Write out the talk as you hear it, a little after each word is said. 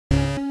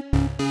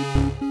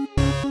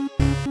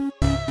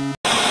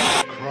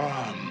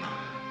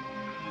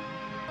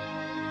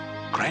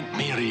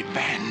me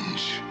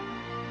revenge.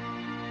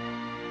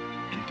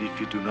 And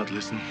if you do not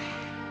listen,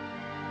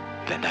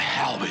 then the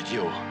hell with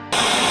you.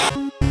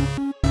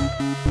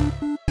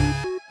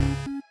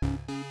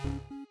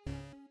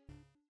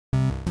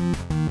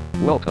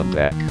 Welcome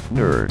back,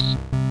 nerds.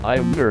 I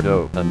am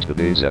Nerdo, and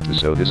today's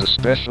episode is a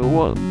special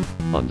one.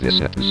 On this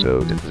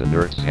episode, the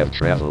nerds have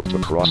traveled to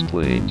Cross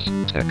Plains,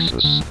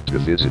 Texas, to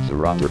visit the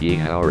Robert E.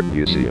 Howard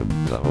Museum,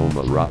 the home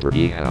of Robert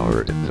E.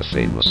 Howard, the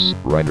famous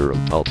writer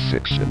of pulp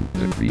fiction,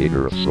 the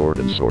creator of Sword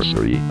and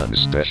Sorcery, and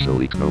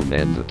especially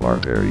Conan the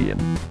Barbarian.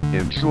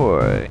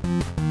 Enjoy!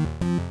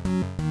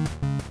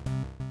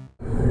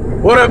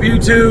 What up,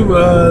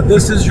 YouTube?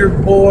 This is your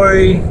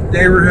boy,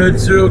 neighborhood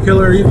serial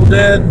killer, Evil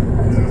Dead.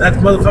 That's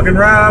motherfucking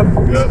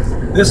Rob. Yep.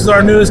 This is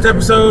our newest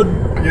episode.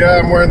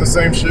 Yeah, I'm wearing the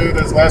same shoe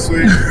as last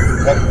week.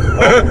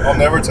 I'll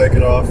never take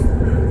it off.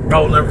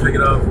 Rob will never take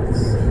it off.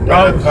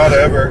 Not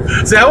ever.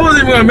 See, I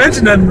wasn't even going to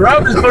mention that.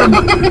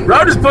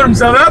 Rob just put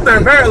himself out there,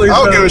 apparently. I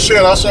don't give a shit.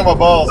 I'll show my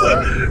balls.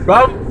 Right?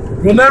 Rob,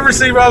 we'll never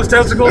see Rob's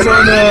testicles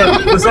on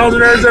the Songs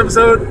and Nerdz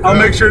episode. I'll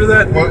make sure of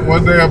that.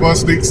 One day I'm going to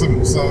sneak some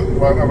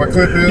my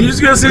clip in. You're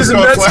just going to see some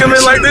nuts come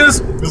in like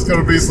this? It's going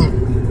to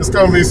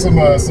be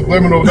some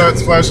subliminal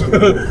nuts flashing.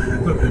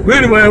 But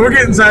anyway, we're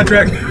getting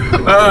sidetracked.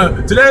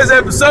 Today's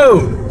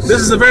episode,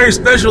 this is a very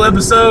special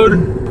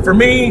episode for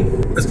me,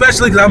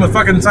 especially because I'm a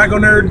fucking psycho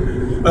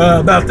nerd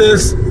about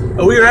this.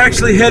 We are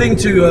actually heading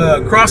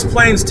to Cross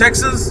Plains,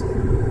 Texas.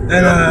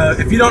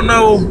 And if you don't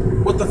know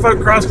what the fuck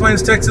Cross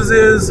Plains, Texas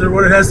is, or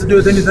what it has to do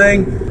with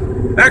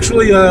anything,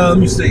 actually, let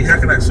me see, how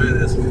can I say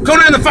this?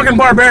 Conan the fucking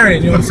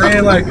Barbarian, you know what I'm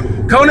saying? Like,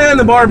 Conan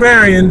the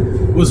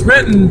Barbarian was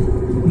written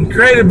and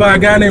created by a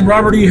guy named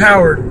Robert E.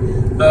 Howard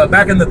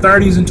back in the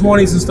 30s and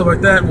 20s and stuff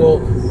like that.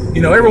 Well,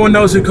 you know, everyone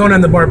knows who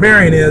Conan the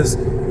Barbarian is.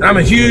 I'm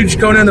a huge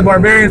Conan the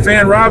Barbarian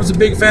fan. Rob's a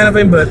big fan of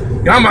him, but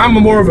I'm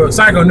more of a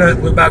psycho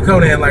nut about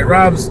Conan. Like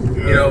Rob's,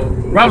 you know,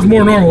 Rob's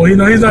more normal. You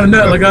know, he's not a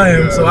nut like I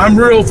am. So I'm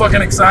real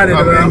fucking excited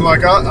about him.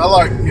 I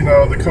like, you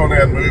know, the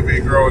Conan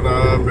movie growing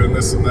up and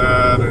this and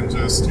that, and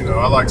just, you know,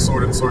 I like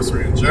Sword and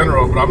Sorcery in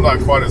general, but I'm not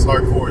quite as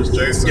hardcore as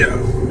Jason. Yeah.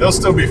 It'll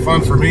still be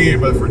fun for me,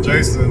 but for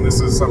Jason,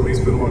 this is something he's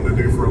been wanting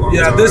to do for a long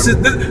time. Yeah,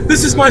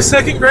 this is my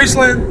second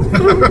Graceland.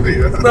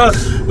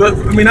 Yeah. But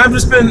I mean, I've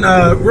just been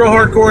real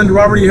hardcore into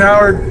Robert E.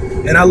 Howard,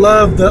 and I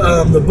love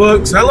the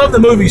books. I love the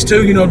movies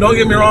too. You know, don't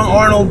get me wrong,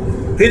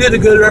 Arnold, he did a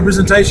good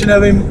representation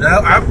of him.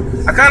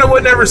 I kind of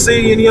would never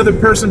see any other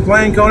person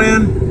playing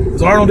Conan,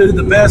 because Arnold did it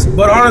the best.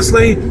 But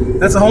honestly,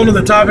 that's a whole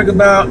nother topic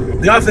about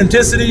the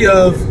authenticity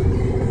of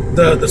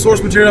the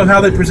source material,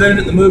 how they presented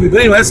it in the movie. But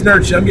anyway, that's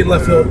nerd shit. I'm getting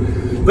left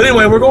field. But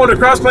anyway, we're going to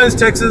Cross Plains,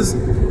 Texas,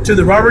 to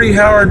the Robert E.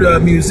 Howard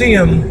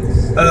Museum.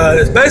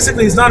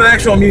 It's not an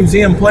actual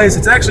museum place.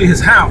 It's actually his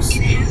house,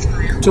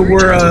 to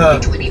where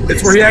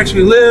it's where he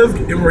actually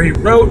lived and where he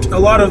wrote a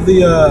lot of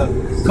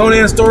the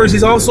Conan stories.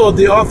 He's also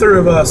the author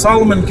of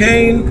Solomon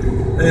Kane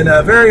and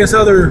various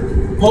other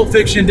pulp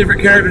fiction,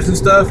 different characters and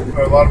stuff.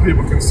 A lot of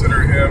people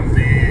consider him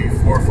the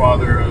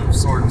forefather of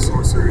Sword and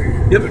Sorcery.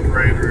 Yep. The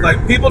creator.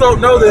 Like, people don't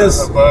know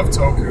this. Above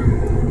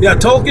Tolkien. Yeah,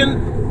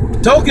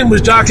 Tolkien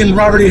was jocking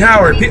Robert E.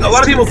 Howard. A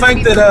lot of people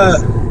think that,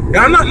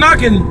 I'm not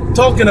knocking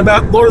Tolkien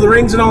about Lord of the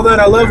Rings and all that.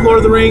 I love Lord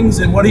of the Rings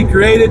and what he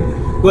created,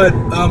 but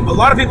a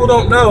lot of people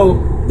don't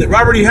know that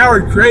Robert E.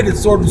 Howard created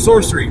Sword and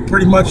Sorcery,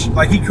 pretty much.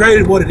 Like, he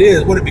created what it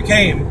is, what it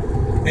became.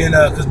 And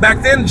because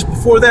back then, just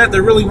before that,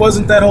 there really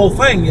wasn't that whole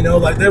thing, you know,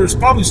 like there was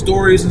probably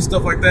stories and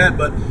stuff like that,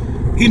 but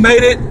he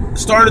made it,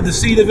 started the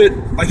seed of it.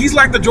 Like, he's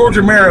like the George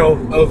Romero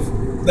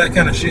of that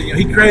kind of shit. You know,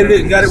 he created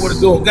it and got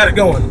it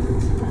going.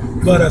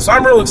 But so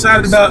I'm real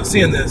excited about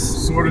seeing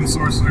this. Sword and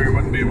Sorcery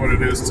wouldn't be what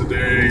it is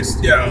today.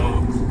 Yeah. You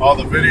know, all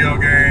the video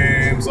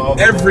games, all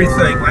the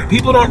everything. lore. Like,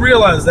 people don't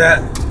realize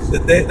that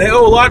they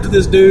owe a lot to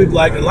this dude.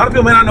 Like, a lot of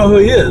people may not know who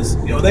he is.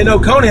 You know, they know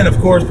Conan, of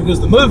course, because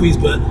of the movies,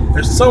 but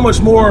there's so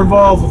much more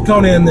involved with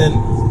Conan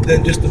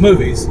than just the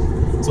movies.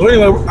 So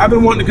anyway, I've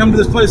been wanting to come to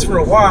this place for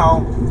a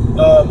while.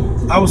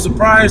 I was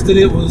surprised that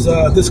it was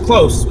this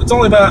close. It's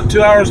only about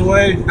 2 hours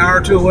away, an hour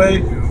or two away.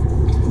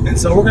 And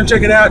so we're gonna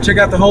check it out, check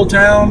out the whole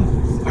town.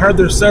 I heard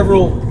there's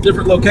several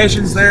different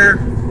locations there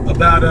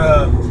about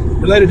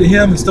related to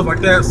him and stuff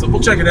like that, so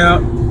we'll check it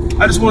out.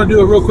 I just want to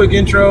do a real quick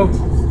intro.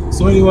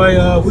 So anyway,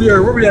 where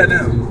are we at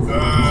now?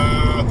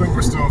 I think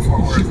we're still in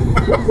Fort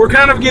Worth. We're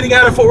kind of getting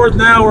out of Fort Worth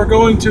now. We're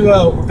going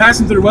to we're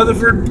passing through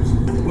Weatherford.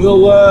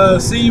 We'll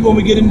see when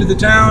we get into the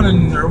town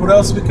or what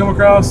else we come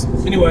across.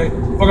 Anyway,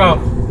 fuck off.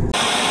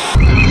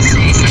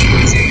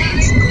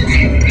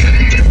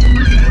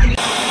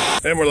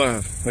 And we're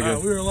live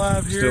again. We're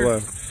alive here. Still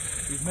live.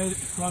 We've made it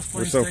to Cross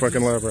Plains, We're so Texas.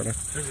 fucking live right now.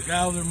 There's a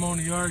guy over there mowing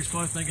the yard. He's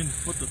probably thinking,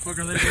 what the fuck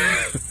are they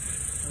doing?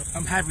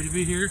 I'm happy to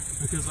be here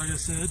because, like I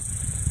said,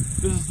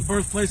 this is the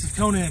birthplace of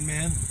Conan,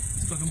 man.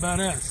 It's fucking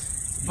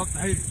badass. Fuck the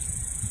haters.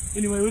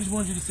 Anyway, we just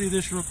wanted you to see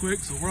this real quick.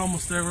 So we're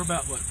almost there. We're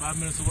about, what, 5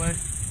 minutes away?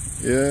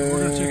 Yeah. So we're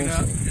going to check it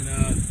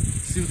out and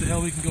see what the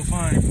hell we can go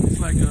find. It's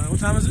like, what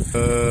time is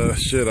it?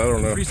 Shit, I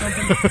don't know. 3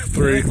 something?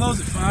 3. They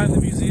close at 5,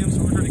 the museum,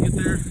 so we're trying to get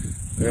there.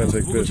 I gotta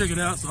take We'll go pictures. check it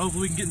out, so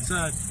hopefully we can get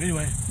inside.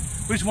 Anyway,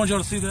 we just want y'all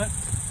to see that.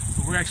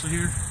 We're actually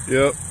here.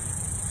 Yep.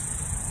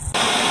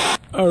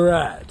 All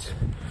right.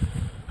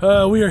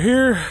 We are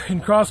here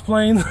in Cross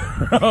Plains.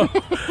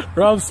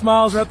 Rob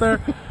smiles right there.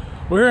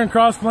 We're here in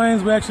Cross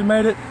Plains. We actually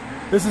made it.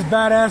 This is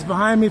badass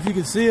behind me if you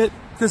can see it.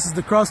 This is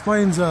the Cross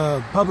Plains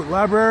Public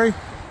Library.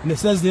 And it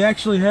says they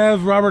actually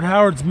have Robert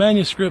Howard's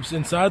manuscripts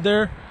inside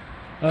there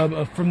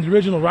from the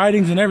original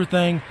writings and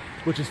everything,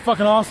 which is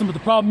fucking awesome. But the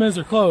problem is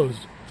they're closed.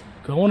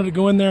 Cause I wanted to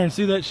go in there and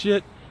see that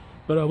shit.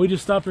 But we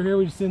just stopped her here.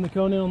 We just seen the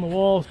Conan on the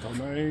wall.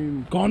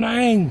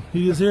 Conan,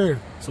 he is here.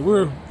 So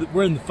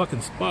we're in the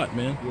fucking spot,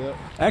 man. Yep.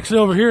 Actually,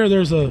 over here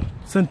there's a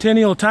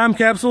Centennial time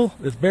capsule.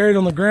 It's buried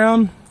on the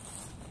ground.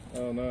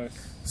 Oh,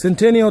 nice.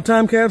 Centennial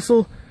time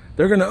capsule.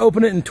 They're gonna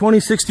open it in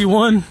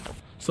 2061.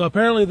 So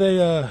apparently they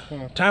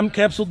time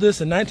capsuled this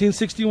in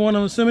 1961.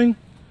 I'm assuming.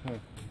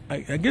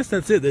 I guess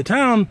that's it. The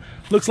town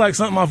looks like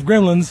something off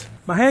Gremlins.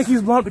 My hand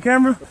keeps blowing up the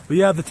camera, but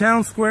yeah, the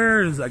town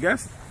square is, I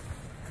guess,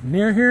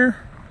 near here.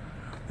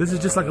 This is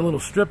just like a little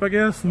strip, I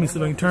guess. Let me see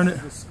if I can turn it.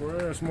 The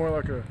square, it's more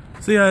like a...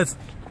 So yeah, it's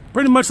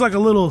pretty much like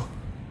just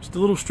a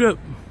little strip.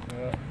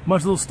 Yeah.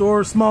 Much little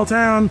store, small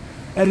town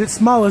at its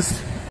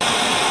smallest.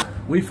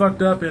 We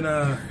fucked up and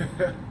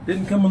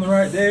didn't come on the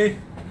right day,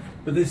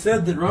 but they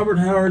said that Robert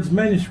Howard's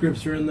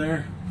manuscripts are in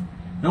there.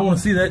 I want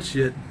to see that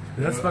shit.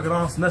 That's fucking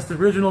awesome. That's the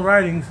original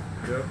writings.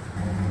 Yep.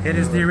 It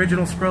is the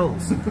original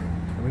scrolls.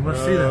 We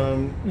must see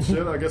them.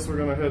 Shit, I guess we're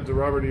gonna head to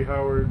Robert E.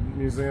 Howard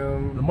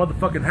Museum. The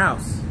motherfucking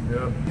house.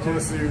 Yep. I want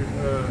to see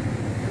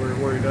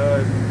where he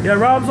died. Yeah,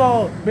 Rob's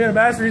all being a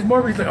bastard. He's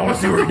morbid. He's like, I want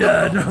to see where he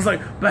died. And I was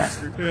like,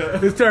 bastard. Yeah.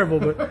 It's terrible,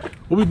 but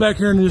we'll be back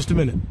here in just a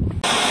minute.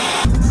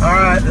 All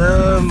right,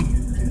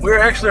 we're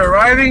actually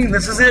arriving.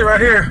 This is it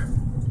right here.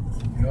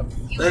 Yep.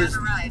 That is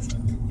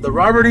the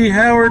Robert E.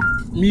 Howard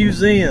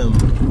Museum.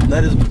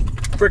 That is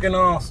freaking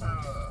awesome.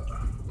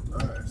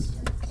 Nice.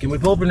 Can we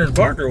pull up in this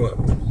park or what?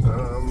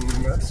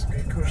 That's a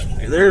good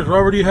question. There's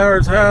Robert E.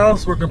 Howard's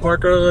house. We're gonna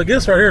park, I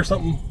guess right here or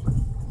something.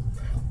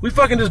 We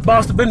fucking just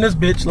bossed up in this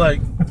bitch like.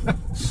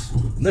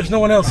 There's no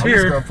one else I'm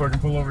here. just gonna fucking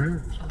pull over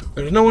here.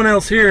 There's no one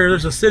else here.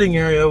 There's a sitting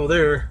area over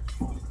there.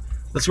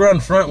 Let's run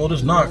in front. We'll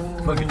just knock.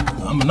 Fucking,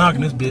 I'm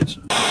knocking this bitch.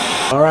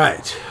 All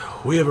right,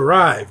 we have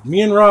arrived.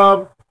 Me and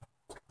Rob,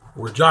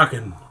 we're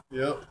jocking.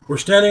 Yep. We're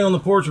standing on the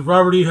porch of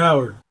Robert E.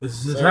 Howard. This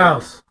is his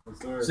house.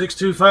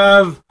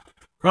 625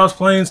 Cross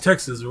Plains,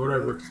 Texas, or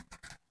whatever.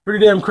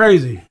 Pretty damn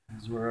crazy.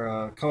 This is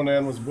where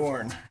Conan was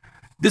born.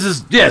 This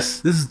is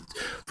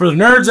for the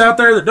nerds out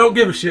there that don't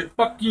give a shit.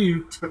 Fuck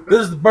you.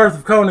 This is the birth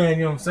of Conan,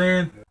 you know what I'm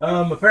saying?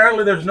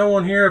 Apparently there's no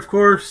one here, of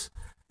course.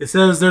 It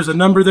says there's a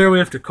number there we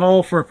have to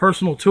call for a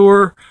personal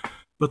tour.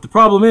 But the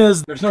problem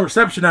is there's no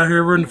reception out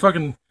here. We're in the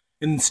fucking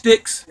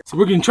sticks. So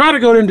we can try to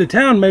go into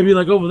town maybe,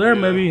 like over there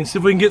maybe, and see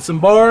if we can get some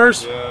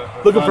bars.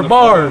 Yeah, looking for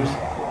bars.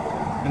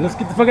 And let's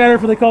get the fuck out of here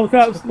before they call the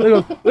cops. They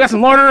go, we got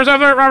some loiterers over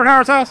there at Robert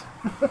Howard's house.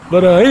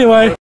 But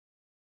anyway.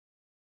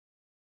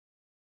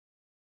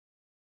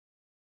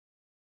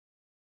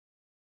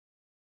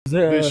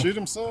 Did he shoot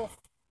himself?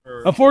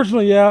 Or?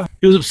 Unfortunately, yeah.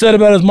 He was upset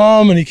about his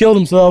mom and he killed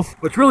himself.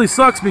 Which really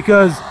sucks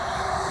because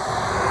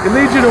it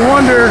leads you to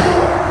wonder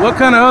what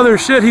kind of other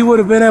shit he would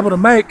have been able to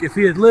make if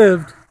he had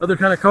lived. Other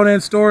kind of Conan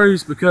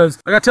stories,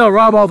 because like I tell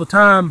Rob all the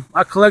time,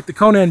 I collect the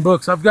Conan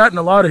books. I've gotten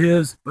a lot of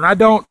his, but I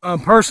don't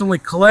personally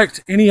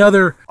collect any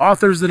other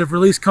authors that have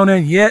released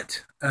Conan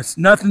yet. It's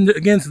nothing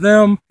against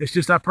them. It's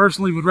just I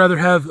personally would rather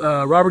have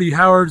Robert E.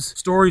 Howard's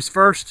stories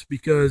first,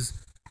 because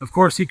of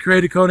course he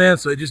created Conan,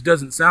 so it just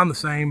doesn't sound the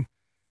same.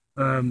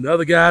 The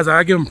other guys,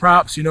 I give them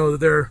props, you know, that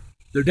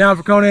they're down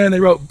for Conan.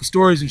 They wrote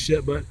stories and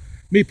shit, but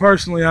me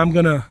personally, I'm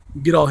gonna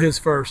get all his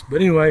first.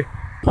 But anyway,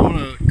 I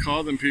want to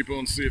call them people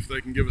and see if they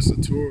can give us a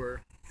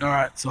tour. All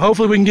right, so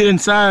hopefully we can get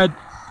inside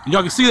and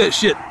y'all can see that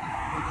shit.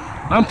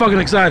 I'm fucking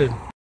excited.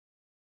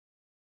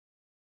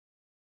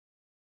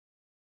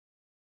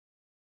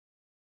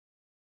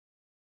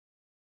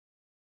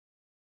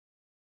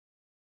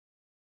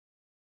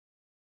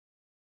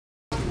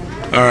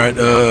 All right,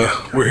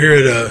 we're here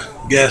at a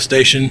gas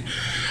station.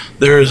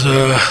 There's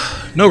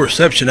no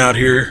reception out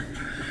here,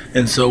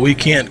 and so we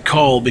can't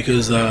call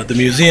because the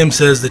museum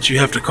says that you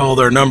have to call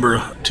their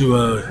number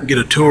to get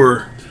a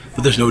tour,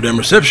 but there's no damn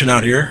reception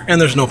out here,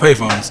 and there's no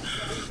payphones.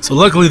 So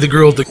luckily the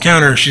girl at the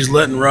counter, she's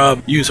letting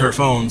Rob use her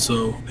phone,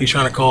 so he's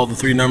trying to call the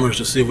 3 numbers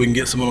to see if we can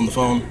get someone on the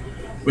phone.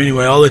 But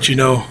anyway, I'll let you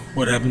know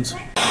what happens.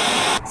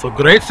 So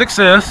great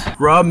success.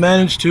 Rob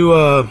managed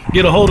to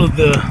get a hold of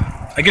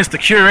I guess the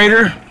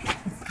curator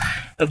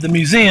of the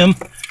museum.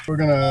 We're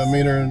gonna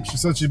meet her, and she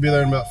said she'd be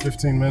there in about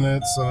 15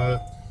 minutes.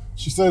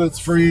 She said it's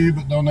free,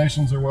 but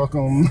donations are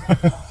welcome.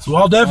 So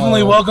I'll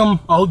definitely welcome.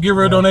 I'll give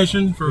her a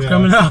donation for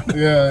coming out.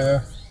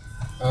 Yeah.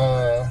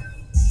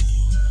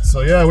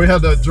 So yeah, we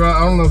had to drive.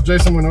 I don't know if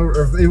Jason went over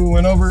or if Evul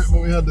went over it,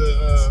 but we had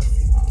to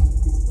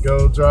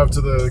go drive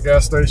to the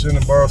gas station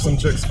and borrow some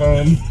chick's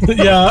phone.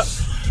 Yeah.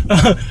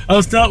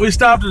 We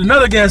stopped at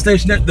another gas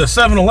station at the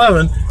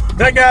 7-Eleven.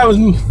 That guy was,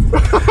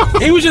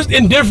 he was just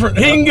indifferent.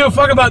 He didn't give a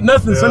fuck about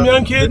nothing. Some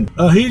young kid,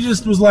 he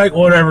just was like,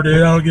 whatever,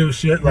 dude, I don't give a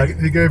shit. Like,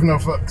 he gave no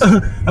fucks.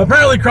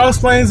 Apparently Cross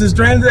Plains has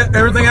drained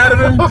everything out of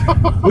him.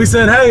 We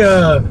said, hey,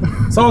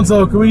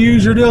 so-and-so, can we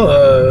use your deal?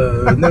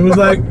 And then was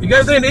like, you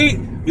guys didn't eat?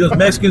 He goes,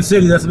 Mexican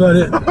City, that's about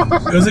it.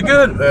 Was it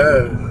good?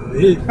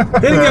 He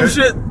didn't give a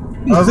shit.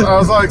 I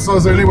was like, so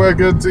is there anywhere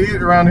good to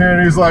eat around here?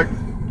 And he's like,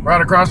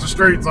 right across the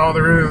street's all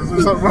there is.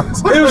 Or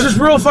something. It was just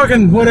real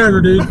fucking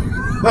whatever, dude.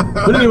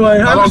 But anyway,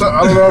 I don't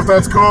know if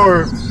that's cool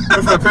or if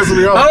that pisses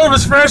me off. I don't know if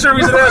it's fresh or if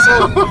he's an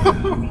asshole.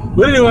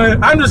 But anyway,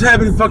 I'm just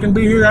happy to fucking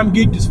be here. I'm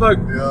geeked as fuck.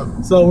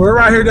 Yeah. So we're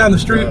right here down the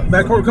street.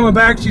 Back where we're coming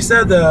back. She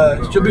said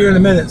she'll be here in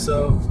a minute.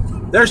 So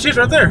there she is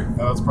right there.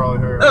 Oh, that's probably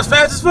her. That was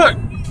fast as fuck.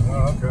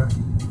 Oh, okay.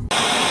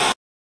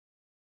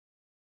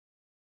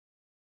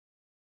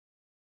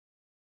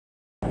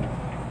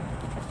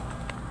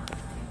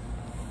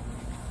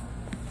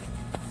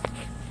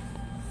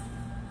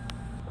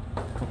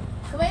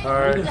 All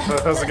right,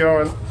 how's it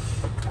going?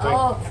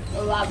 Oh,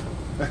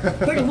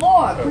 pretty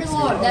warm, That's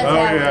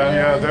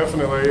yeah,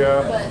 definitely,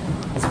 yeah. But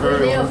it's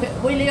very warm.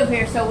 We live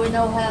here, so we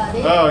know how it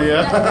is. Oh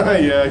yeah,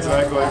 yeah,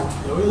 exactly.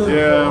 We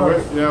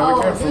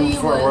came from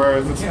Fort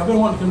Worth. I've been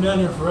wanting to come down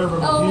here forever.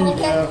 Oh,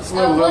 okay. Yeah, it's a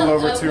little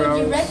over 2 hours.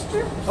 Would you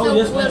register? Oh,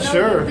 yes, ma'am.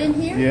 Sure. You've been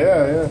here?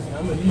 Yeah.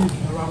 I'm a huge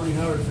Robert E.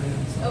 Howard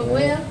fan. So. Oh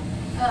well,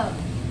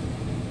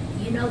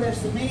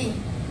 there's so many.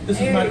 This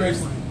is my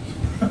Graceland.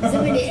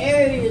 So many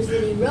areas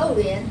that he wrote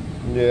in.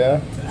 Yeah.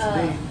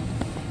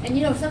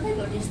 And some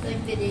people just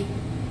think that he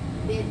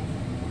did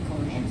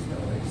Conan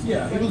stories.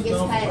 Yeah, when he gets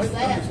past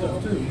that,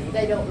 too,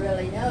 they don't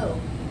really know.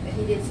 But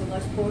he did so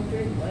much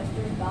portrait,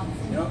 western,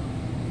 boxing. Yep.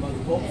 Like the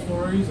pulp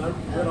stories, I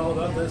read all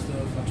about that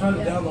stuff. I'm trying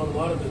to download a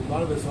lot of it. A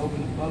lot of it's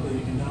open. Probably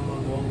you can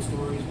download the old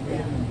stories and read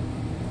them.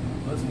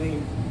 That's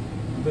neat.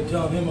 I've been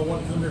telling him I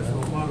want to come here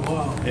for quite a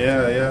while.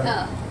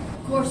 Yeah.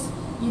 Of course,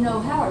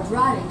 Howard's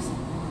writings.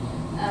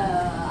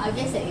 I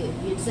guess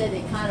you'd say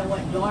they kind of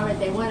went dormant.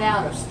 They went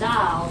out of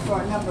style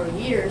for a number of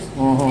years,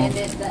 and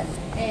then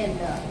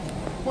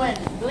when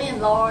Glenn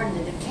Lord and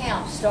the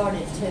DeKalb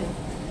started to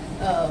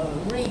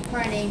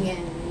reprinting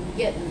and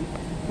getting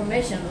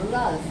permission, a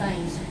lot of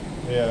things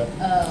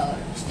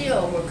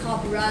still were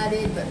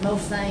copyrighted, but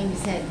most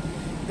things had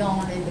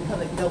gone into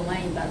public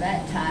domain by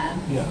that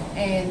time. Yeah.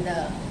 And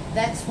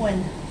that's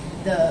when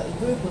the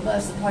group of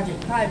us, the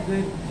Project Pride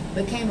group,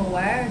 became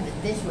aware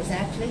that this was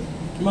actually.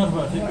 You mind if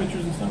I take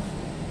pictures and stuff?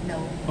 No,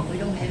 we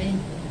don't have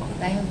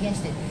anything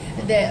against it.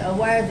 They're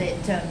aware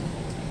that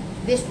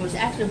this was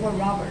actually where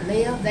Robert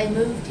lived. They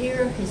moved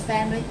here, his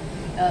family.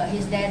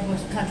 His dad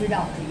was a country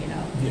doctor,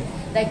 Yeah.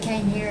 They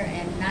came here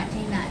in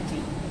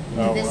 1919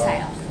 to this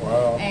house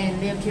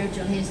and lived here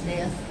till his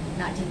death,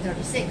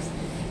 1936.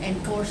 And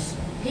of course,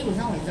 he was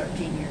only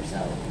 13 years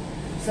old.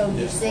 So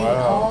you see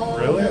all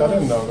really? those, I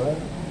didn't know that.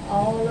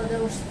 all of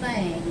those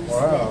things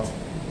that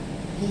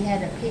he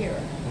had up here.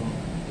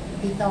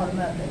 He thought them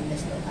up in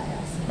this little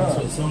house. That's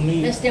what's so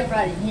neat. Let's step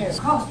right in here.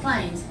 Cross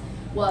Plains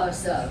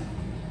was a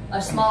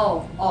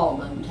small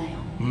all-alone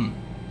town.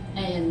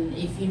 And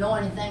if you know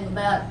anything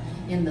about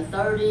in the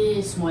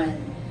 30s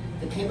when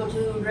the cable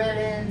tube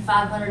drilling,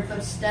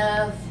 500-foot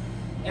stuff,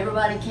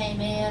 everybody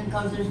came in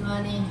because there's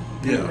money.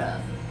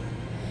 Rough.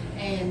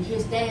 And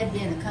his dad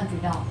being a country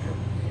doctor,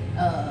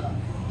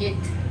 it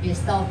is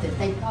thought that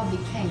they probably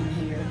came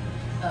here,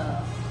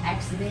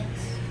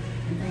 accidents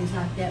and things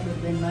like that would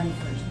have been money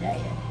for his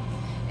dad.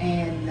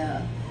 And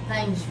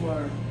things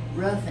were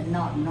rough and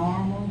not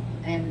normal,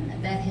 and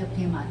that helped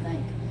him, I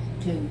think,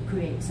 to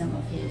create some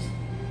of his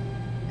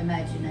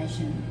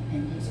imagination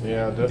and his.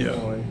 Yeah,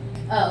 definitely.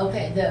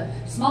 Okay, the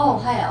small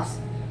house.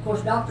 Of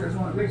course, doctors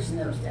weren't rich in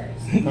those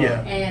days.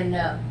 And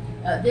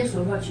this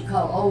was what you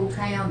call Old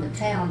Town. The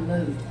town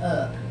moved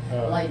up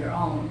later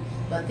on,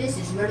 but this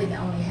is really the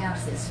only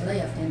house that's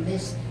left in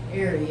this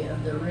area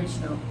of the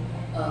original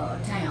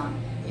town.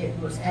 It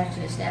was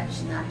actually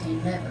established in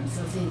 1911,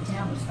 so see, the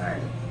town was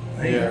fairly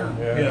young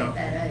at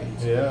that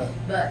age. Yeah.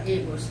 But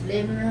it was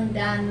living room,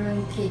 dining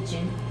room,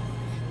 kitchen,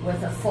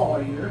 with a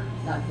foyer,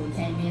 like we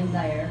came in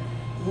there,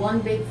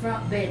 one big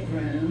front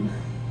bedroom,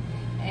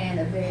 and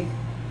a big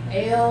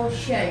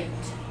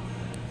L-shaped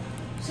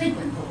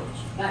sleeping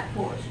porch, back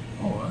porch.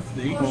 Oh, that's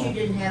neat. Of course, you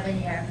didn't have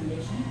any air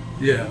conditioning.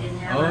 Yeah. You didn't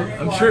have running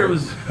I'm water. sure it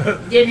was.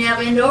 Didn't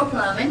have indoor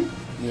plumbing.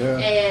 Yeah.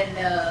 And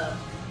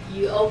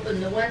you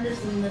opened the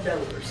windows and the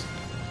doors.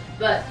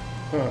 But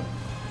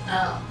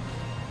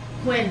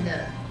when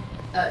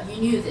you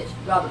knew that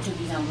Robert took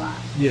his own life.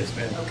 Yes,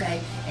 ma'am. Okay,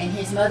 and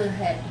his mother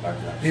had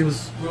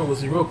tuberculosis.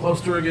 Was he real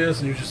close to her, I guess,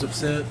 and he was just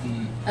upset?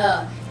 And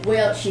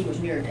well, she was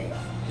near death.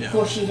 Yeah. Of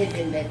course, she had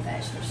been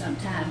bedfast for some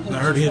time. I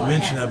heard he had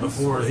mentioned that happens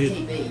before. with He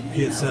TB,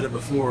 had said it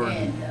before.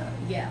 And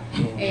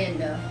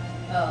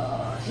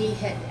he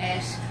had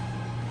asked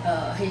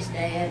his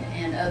dad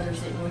and others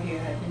that were here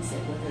had been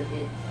sick with her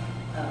that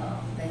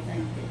they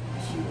think that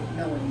she would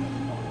know him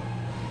anymore,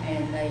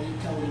 and they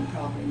told him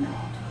probably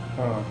not.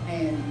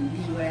 And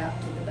he went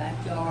out to the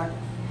backyard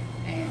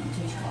and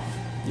took his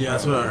coffin. Yeah,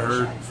 that's what I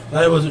heard.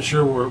 I wasn't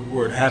sure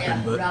where it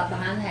happened, yeah, but right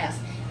behind the house.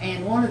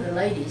 And one of the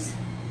ladies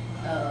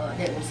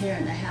that was here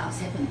in the house,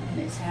 helping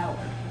Miss Howard,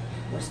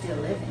 was still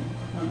living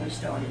when we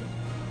started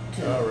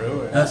to, Oh,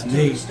 really? That's to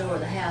neat. restore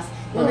the house.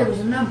 Well, there was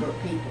a number of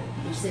people.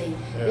 You see,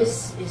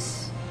 this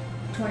is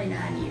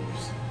 29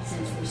 years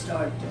since we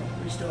started to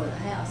restore the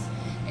house,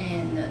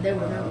 and there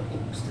were a number of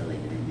people still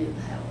living and knew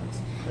the Howards.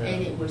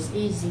 And it was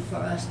easy for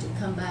us to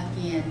come back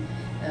in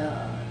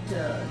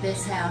to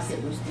this house.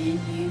 It was being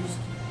used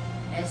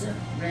as a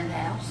rent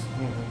house,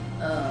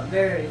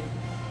 very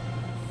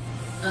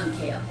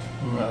unkept,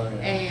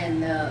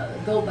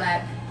 and go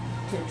back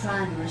to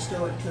trying to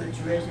restore it to its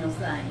original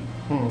thing.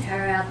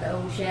 Tear out the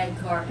old shag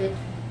carpet,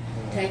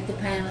 take the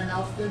paneling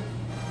off the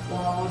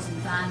walls, and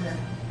find the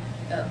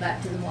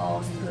back to the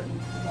walls and put the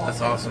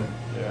That's awesome.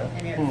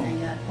 and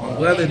everything up. I'm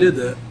glad they did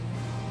that.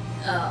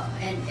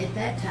 And at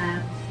that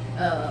time,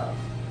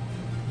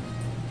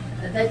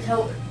 they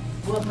told,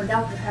 well, when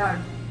Dr.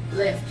 Howard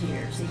left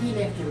here, see, he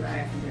left here right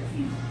after their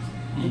funerals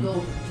to go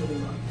to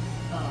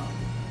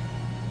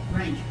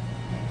Ranger,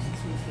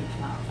 Texas, which is 6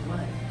 miles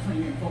away,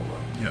 between and Fort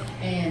Worth. Yeah.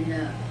 And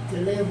to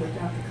live with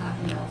Dr.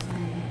 Cockendall's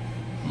family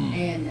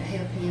and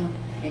help him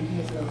in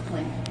his little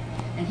clinic.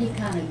 And he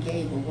kind of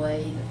gave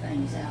away the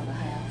things out of the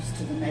house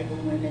to the neighbor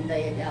women.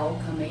 They had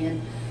all come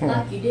in,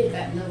 like you did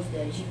back in those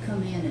days. You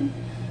come in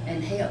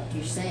and helped,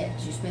 you sat,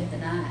 you spent the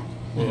night.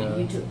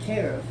 You took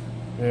care of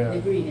the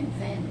grieving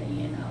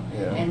family, you know.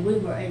 And we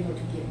were able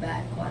to get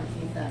back quite a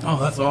few things. Oh,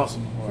 that's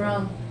awesome.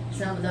 From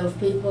some of those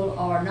people,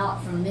 or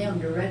not from them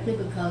directly,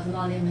 because a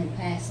lot of them had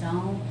passed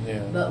on.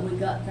 But we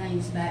got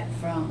things back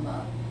from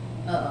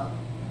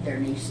their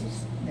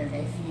nieces, their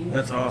nephews.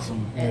 That's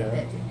awesome.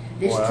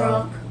 This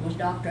trunk was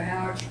Dr.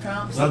 Howard's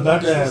trunk. I was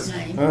about to his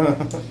ask. name.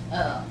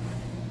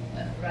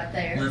 Right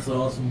there. That's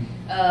awesome.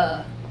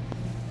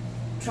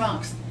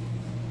 Trunks.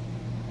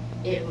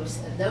 It was,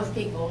 those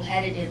people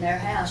had it in their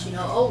house, you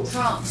know, old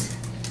trunks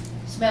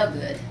smell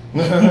good.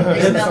 They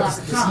smell like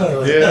a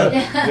trunk. You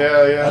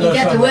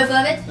got the whiff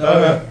of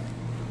it?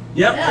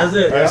 Yep, that's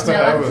it. I used to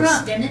Smell have like a a-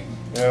 trunk, didn't it?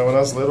 Yeah, when I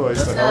was little, I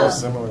used to have a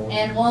similar one.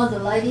 And one of the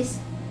ladies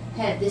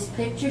had this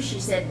picture. She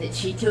said that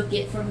she took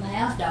it from the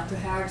house. Dr.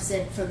 Howard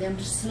said for them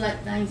to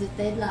select things that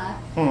they'd like.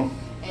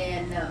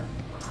 And of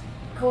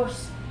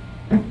course,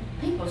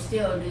 people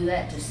still do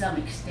that to some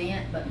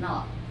extent, but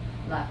not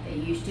like they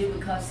used to,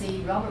 because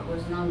see, Robert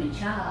was an only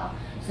child,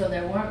 so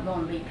there weren't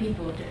going to be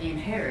people to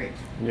inherit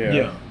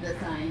Yeah. the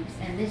things.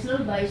 And this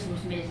little vase was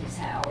Mrs.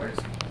 Howard's,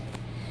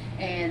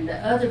 and the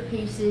other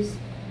pieces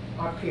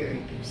are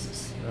period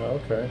pieces. Oh,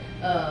 okay.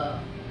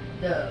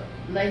 The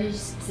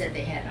ladies said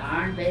they had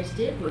iron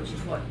vested, which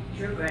is what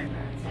your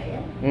grandparents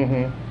had.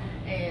 And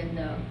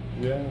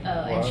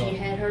and she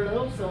had her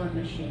little sewing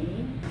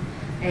machine,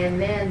 and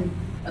then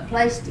a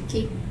place to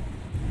keep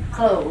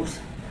clothes.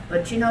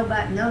 But you know,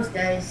 back in those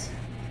days,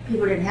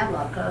 people didn't have a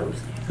lot of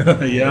clothes.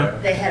 Yeah.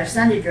 They had a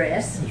Sunday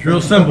dress, It's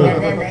real simple.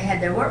 and then they had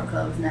their work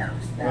clothes. And that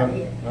was about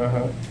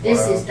it.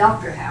 This is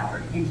Dr.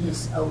 Howard in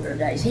his older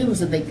days. He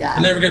was a big guy. I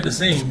never got to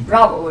see him.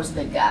 Robert was a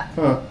big guy.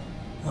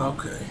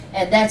 Okay.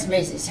 And that's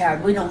Mrs.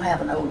 Howard. We don't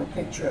have an older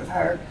picture of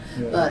her,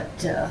 but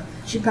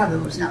she probably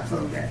was not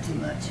photographed too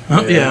much.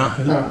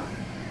 Yeah.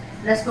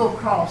 Let's go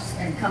across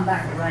and come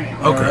back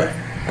around. Okay.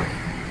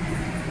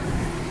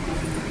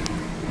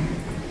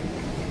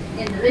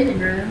 In the living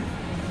room,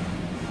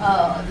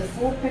 the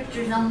 4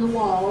 pictures on the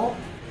wall,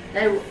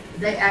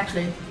 they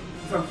actually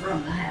were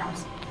from the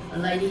house. A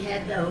lady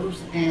had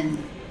those and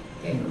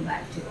gave them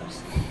back to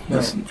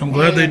us. I'm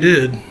glad they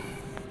did.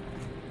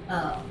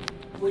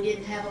 We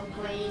didn't have them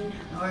clean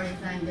or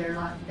anything. They're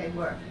like they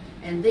were.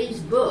 And these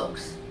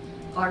books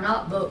are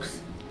not books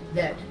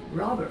that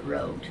Robert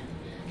wrote.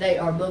 They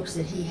are books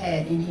that he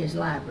had in his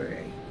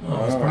library.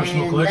 Oh, his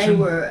personal And collection. they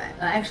were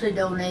actually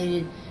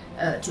donated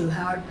to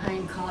Howard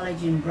Payne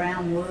College in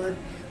Brownwood,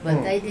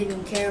 but they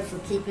didn't care for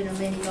keeping them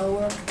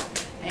anymore,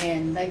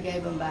 and they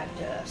gave them back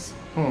to us.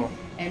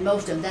 And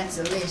most of them, that's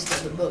a list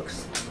of the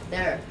books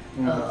there.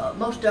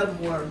 Most of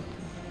them were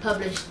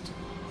published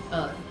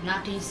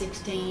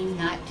 1916,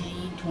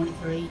 19,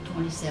 23,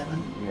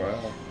 27.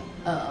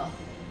 Wow.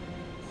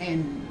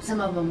 And some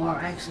of them are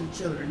actually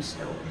children's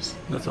stories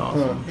That's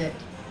awesome. that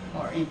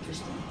are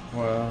interesting.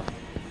 Wow.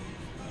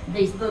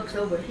 These books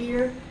over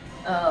here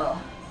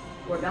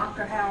were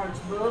Dr. Howard's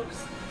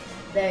books.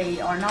 They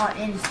are not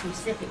any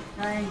specific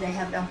thing. They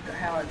have Dr.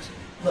 Howard's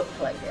book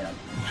plate in them.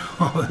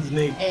 Oh, that's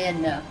neat.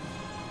 And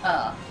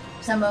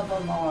some of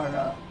them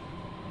are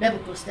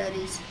biblical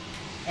studies,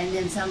 and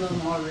then some of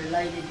them are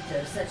related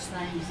to such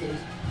things as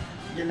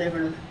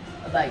delivering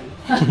a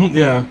baby.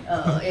 Yeah.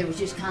 It was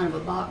just kind of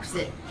a box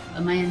that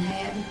a man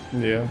had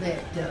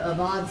that of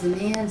odds and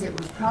ends. It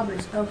was probably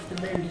supposed to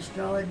have been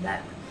destroyed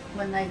back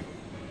when they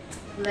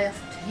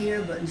left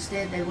here, but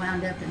instead they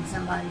wound up in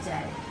somebody's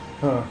attic.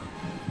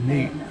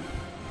 Neat. And,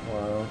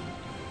 Wow.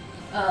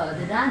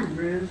 the dining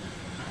room,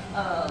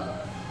 the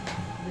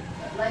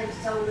ladies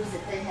told us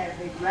that they had a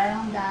big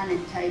round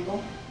dining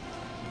table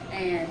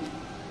and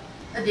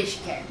a dish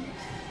cabinet.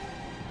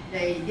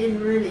 They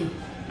didn't really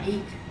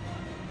eat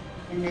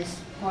in this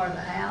part of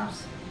the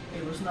house,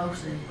 it was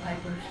mostly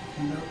papers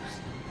and books.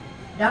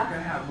 Dr.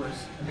 Howard was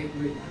a big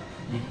reader.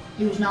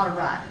 He was not a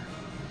writer,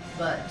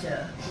 but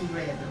he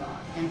read a lot.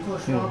 And of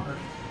course, Robert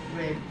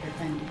read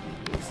everything he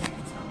could get his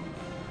hands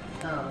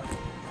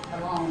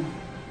on, along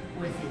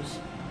with his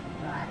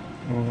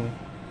writing.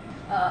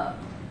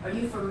 Are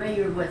you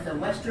familiar with a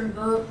Western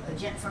book, A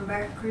Gent from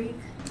Bear Creek?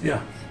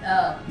 Yeah.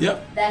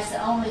 Yep. That's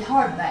the only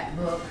hardback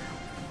book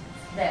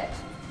that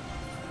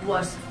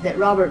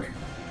Robert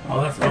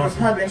That's ever awesome.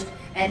 published,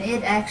 and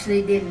it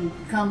actually didn't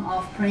come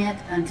off print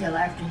until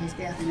after his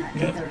death in Yeah.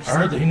 1937. I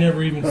heard that he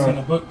never even seen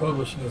a book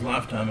published in his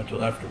lifetime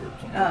until afterwards.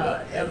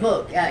 A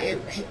book.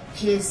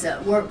 His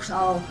works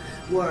all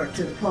were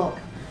to the Pulp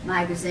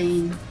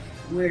magazine,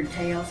 Weird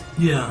Tales.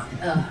 Yeah.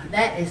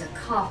 That is a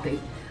copy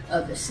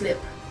of the slip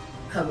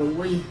cover.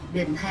 We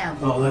didn't have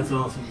one. Oh, that's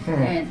awesome.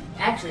 And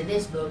actually,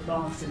 this book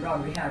belongs to the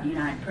Robert Howard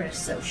United Press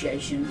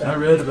Association. I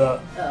read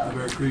about the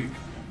Bear Creek.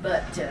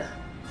 But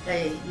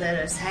they let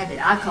us have it.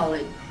 I call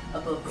it a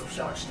book of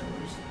short stories.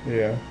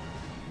 Yeah.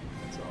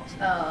 That's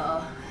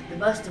awesome. The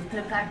Bust of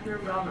Pip Actor,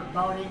 Robert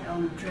bought it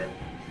on a trip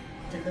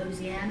to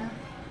Louisiana.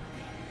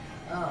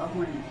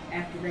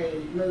 After they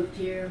moved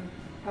here,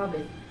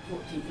 probably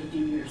 14,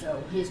 15 years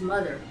old, his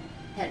mother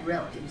had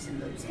relatives in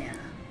Louisiana,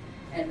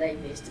 and they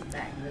visited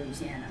back in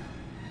Louisiana.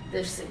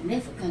 The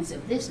significance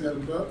of this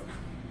little book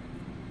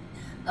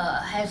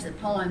has the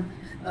poem,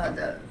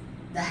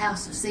 the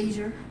House of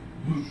Caesar,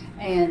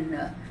 and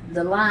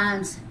the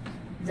lines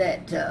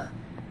that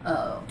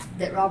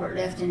Robert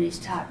left in his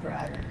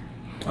typewriter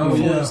before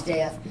his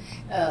death.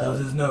 That was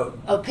his note.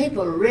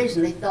 People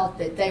originally thought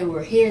that they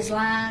were his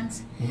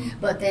lines,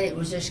 but then it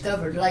was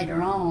discovered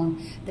later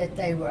on that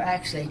they were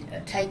actually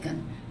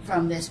taken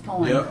from this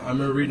poem. Yeah, I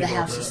remember reading The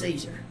about House that. of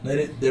Caesar.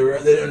 They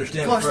didn't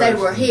understand. Of course, they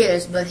were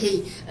his, but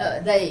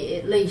they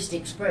at least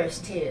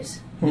expressed his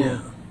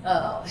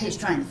his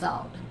train of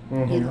thought,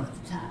 at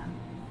the time.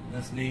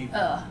 That's neat.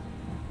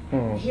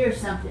 Here's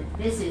something.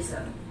 This is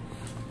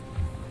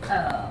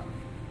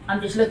I'm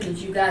just looking at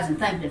you guys and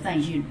thinking of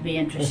things you'd be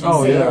interested in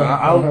Oh seeing. yeah,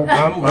 I'm all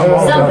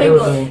Some about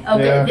people. everything.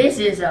 Okay, Yeah. this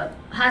is a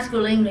high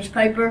school English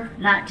paper,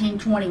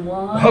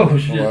 1921. Oh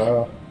shit,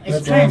 Wow. It's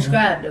that's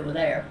transcribed over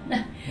there.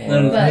 that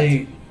is But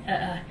neat.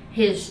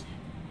 his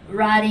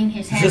writing,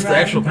 his Is handwriting. this the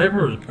actual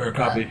paper or a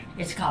copy?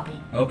 It's a copy.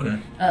 Okay. We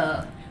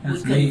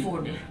That's couldn't neat.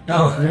 afford to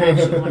Oh. put the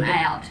actual one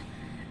out.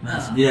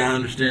 Yeah, I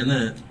understand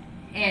that.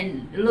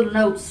 And little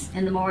notes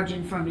in the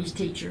margin from his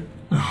teacher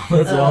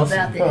That's awesome.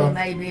 about that he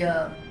may be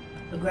a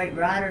great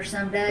writer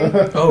someday.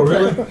 Oh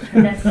really?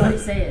 That's what it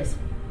says.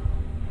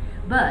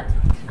 But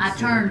I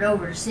turned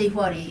over to see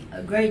what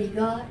grade he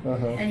got,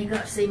 and he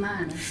got C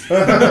minus.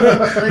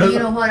 But you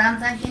know what I'm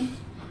thinking?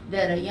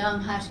 That a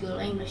young high school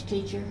English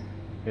teacher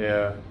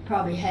Yeah.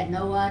 probably had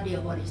no idea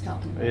what he's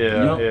talking about.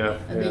 Yeah.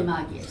 Yep. That'd be Yeah.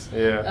 my guess.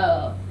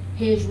 Yeah.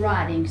 His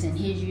writings and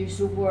his use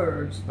of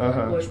words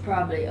was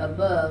probably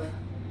above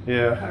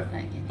Yeah. her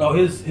thinking. Oh,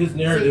 his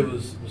narrative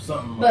was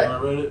something But- when I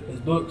read it. His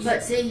books.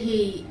 But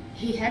see,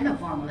 he had no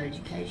formal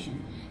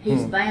education.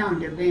 He's bound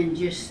to have been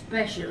just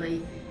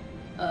specially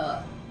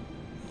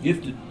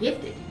Gifted.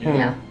 gifted.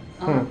 Yeah.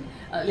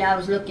 Yeah, I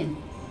was looking.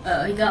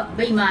 He got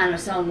B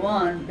minus on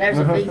one. There's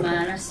a B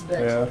minus, but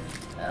Yeah.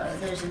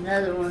 there's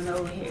another one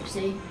over here.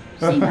 See?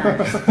 C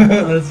minus.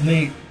 That's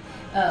neat.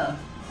 Uh,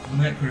 Isn't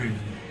that crazy?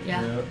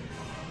 yeah.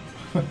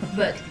 Yeah.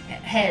 But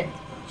had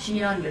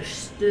she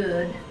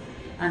understood,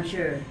 I'm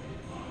sure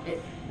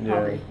it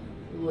probably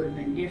would have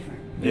been different.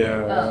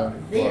 Yeah.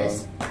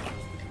 This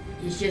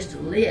is just a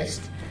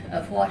list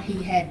of what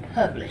he had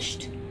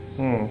published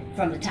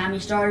from the time he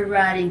started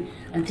writing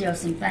until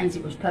some things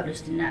that was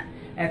published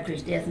after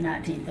his death in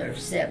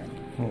 1937.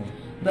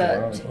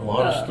 But A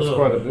lot of stuff. That's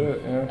quite a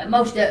bit. Yeah.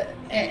 most of,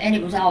 and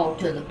it was all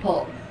to the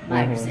pulp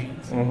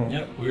magazines.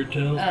 Yep, Weird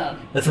Tales. Uh,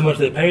 That's how much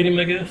they paid him,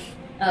 I guess.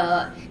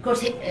 Of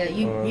course,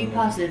 you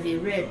possibly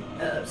read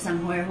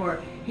somewhere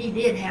where he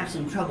did have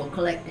some trouble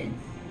collecting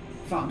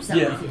from some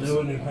Yeah, of his. they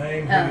wouldn't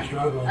pay him. He was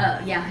struggling.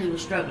 Yeah, he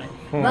was struggling.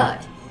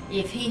 But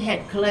if he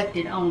had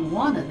collected on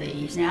one of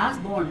these, now I was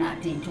born in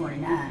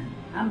 1929.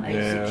 I'm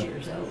 86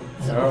 years old,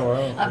 so Oh,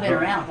 wow. I've been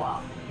around a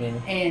while.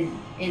 And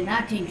in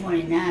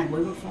 1929,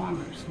 we were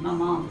farmers. My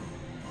mom,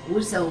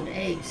 we sold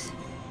eggs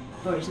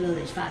for as little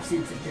as 5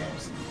 cents a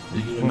dozen.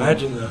 You can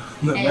imagine the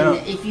And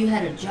amount. if you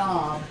had a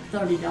job,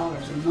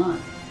 $30 a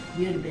month,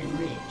 you'd have been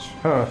rich.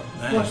 Huh.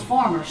 Of course,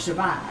 farmers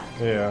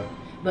survived, Yeah.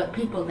 but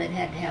people that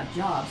had to have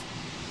jobs.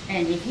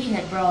 And if he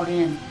had brought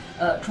in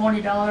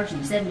 $20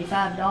 and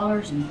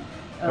 $75 and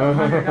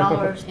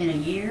 $100 in a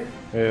year,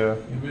 Yeah.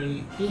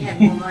 he had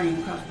more money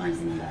in Cross Plains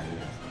than anybody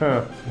else.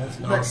 Huh. That's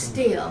But awesome.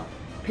 still,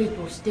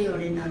 people still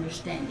didn't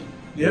understand him.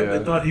 Yep, Yeah.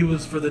 they thought he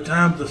was, for the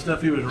time, the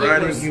stuff he was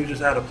writing, was he was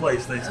just out of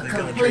place. They kind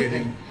of treated Completely.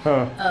 him.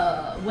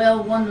 Huh.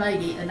 Well, one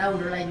lady, an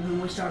older lady, when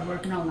we started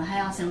working on the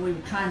house and we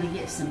were trying to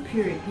get some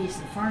period piece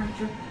of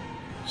furniture,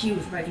 she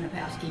was breaking up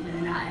housekeeping,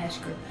 and I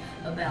asked her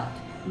about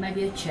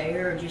maybe a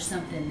chair or just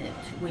something that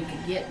we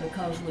could get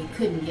because we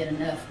couldn't get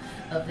enough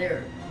of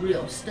their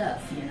real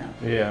stuff, you know.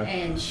 Yeah.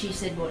 And she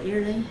said, well,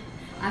 Early,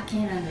 I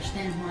can't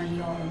understand why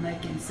y'all are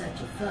making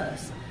such a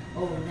fuss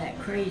over that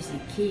crazy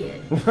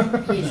kid.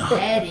 His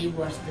daddy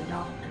was the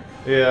doctor.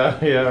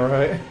 Yeah,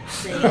 right.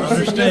 See,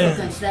 there's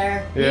significance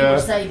there. He Yeah.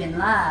 was saving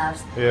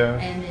lives. Yeah.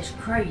 And this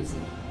crazy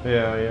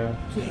Yeah.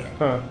 kid.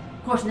 Huh.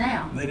 Of course,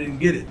 now, They didn't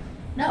get it.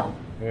 no.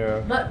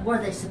 Yeah. But were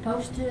they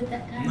supposed to at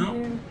that time? No.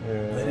 period?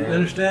 They didn't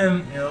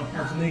understand. You know,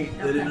 that's No, neat.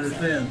 They don't didn't think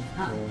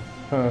so.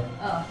 understand.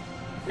 Huh.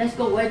 Let's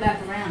go way back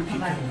around and come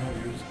back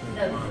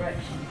the other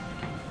direction.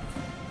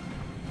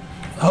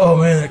 Oh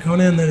man, that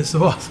Conan, that is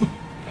so awesome.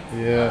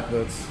 Yeah,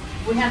 that's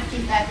We have to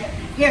keep back there.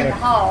 Here in the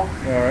hall,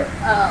 all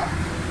right.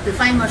 the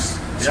famous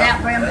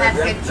snap brim hat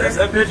picture. That's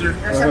that picture.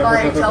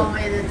 Somebody told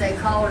me that they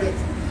called it,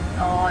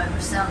 it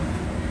was some,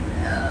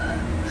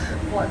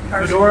 what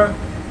person? Fedora?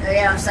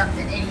 Yeah,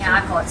 something. Anyhow,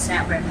 I call it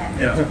snap brim hat.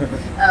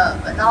 Yeah.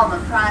 But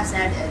Norman Price,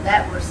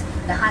 that was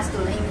the high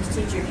school English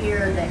teacher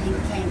here that he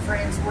became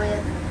friends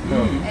with.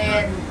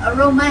 And a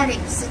romantic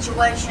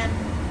situation,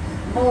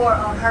 more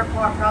on her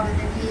part probably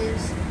than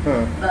his.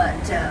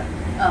 But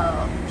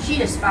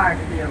she aspired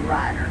to be a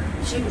writer.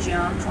 She was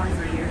young,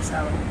 23 years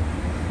old.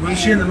 Was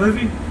she in the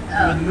movie?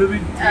 In the movie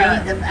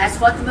together? That's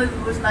what the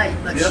movie was made.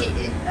 But Yep. she,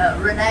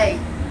 Renee.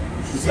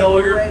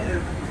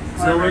 Zellweger?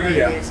 Zellweger,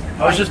 yeah.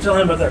 I was just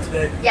telling him about that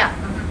today. Yeah.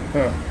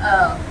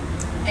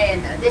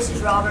 And this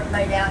is Robert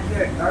made out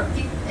here at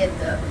Burkett, at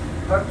the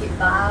Burkett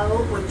Bio,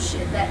 which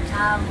at that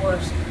time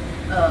was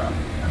a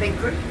big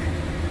creek.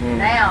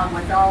 Now,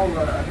 with all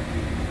the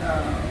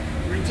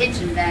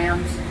retention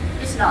dams,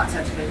 it's not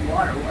such a big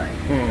waterway,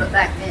 but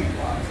back then it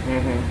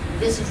was.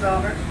 This is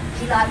Robert.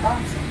 He liked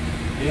boxing,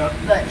 Yeah.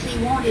 but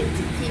he wanted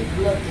to keep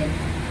looking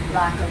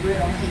like a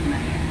real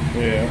He-Man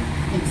Yeah.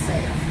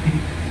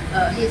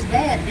 himself. His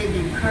dad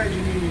didn't encourage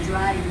him in his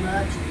writing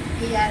much.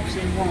 He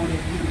actually wanted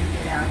him to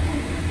get out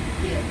and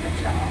get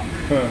a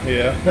job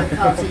Yeah.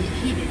 because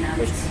he didn't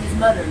understand. His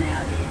mother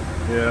now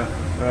did. Yeah.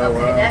 Oh, Okay,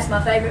 wow. that's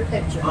my favorite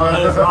picture. Oh,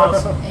 that is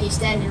awesome. He's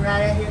standing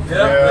right out here. Yeah,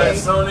 Yeah.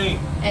 that's so neat.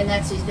 And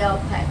that's his dog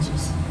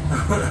Patches.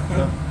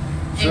 Sure.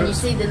 And you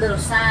see the little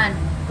sign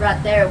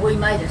right there. We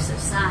made us a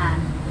sign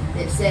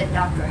that said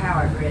Dr.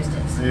 Howard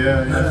residence.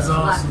 Yeah, That yeah. is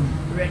awesome.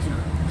 Like original.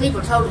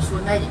 People told us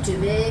we made it too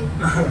big,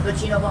 but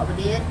you know what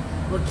we did?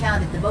 We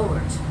counted the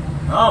boards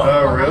Oh,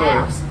 Oh, on really? the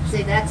house.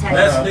 See, that's how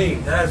that's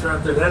neat. That's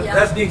right there. Yeah.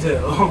 That's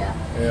detail. Yeah.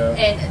 Yeah.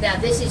 And now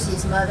this is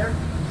his mother,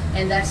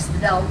 and that's the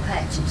dog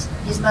Patches.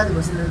 His mother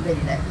was a little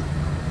bitty lady.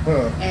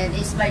 Huh. And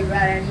it's made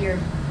right out here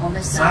on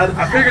this side of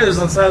the I figured it was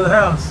house. on the side of the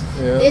house.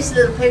 Yeah. This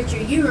little picture,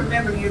 you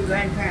remember your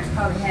grandparents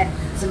probably had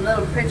some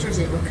little pictures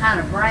that were kind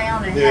of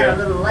brown and had Yeah. a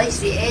little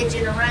lacy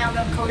edging around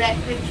them, Kodak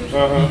pictures.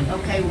 Uh-huh.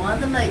 Okay, one of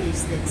the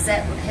ladies that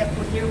sat helped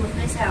with here with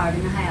Miss Howard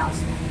in the house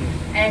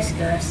asked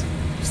us,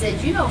 said,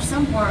 you know,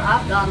 somewhere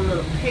I've got a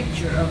little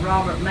picture of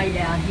Robert made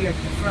out here at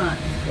the front.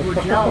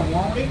 Would y'all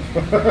want it?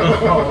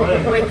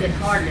 We could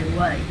hardly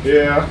wait.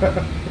 Yeah.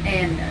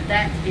 And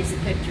that is a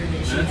picture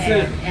that she That's had.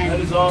 it. And That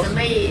is awesome. to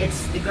me,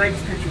 it's the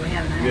greatest picture we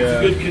have in the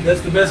house. Yeah. Good.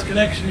 That's the best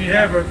connection you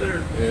have right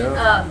there.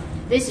 Yeah.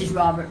 This is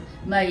Robert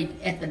made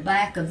at the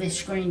back of this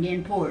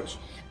screened-in porch.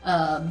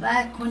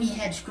 Back when you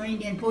had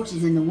screened-in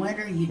porches in the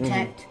winter, you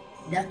tacked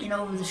ducking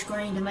over the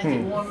screen to make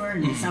it warmer,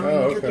 and in the summer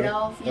Oh, you took okay. it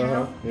off. You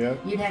know, Yeah.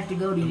 you'd have to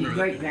go to your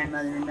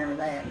great-grandmother and remember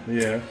that.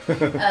 Yeah.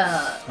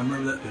 I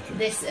remember that picture.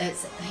 This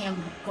is him.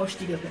 Of course,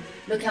 you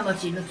look how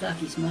much he looks like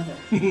his mother.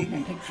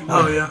 That picture.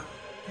 Oh yeah.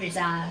 His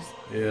eyes.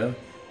 Yeah.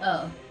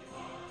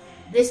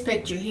 This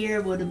picture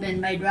here would have been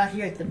made right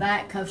here at the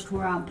back coast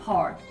where I'm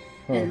parked.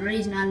 And the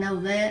reason I know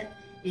that,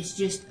 it's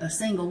just a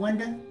single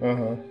window.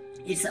 Uh-huh.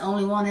 It's the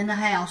only one in the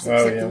house Oh,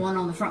 except yeah. the one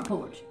on the front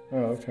porch. Oh,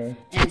 okay.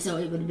 And so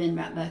it would have been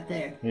right back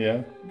there.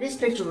 Yeah. This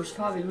picture was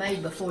probably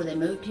made before they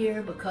moved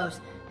here because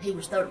he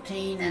was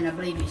 13 and I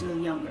believe he's a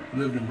little younger.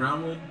 Lived in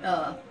Brownwood.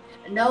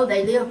 No,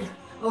 they lived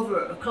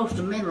over close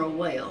to Mineral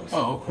Wells.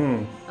 Oh,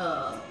 okay.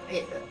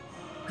 At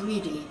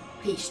Community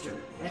Peaster.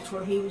 That's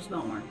where he was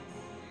born.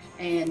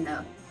 And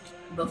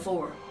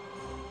before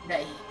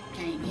they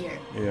came here.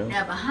 Yeah.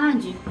 Now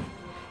behind you,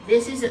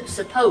 this is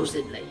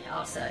supposedly,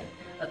 I'll say,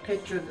 a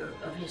picture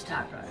of his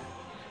typewriter.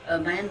 A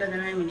man by the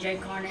name of Jay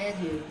Carnett,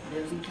 who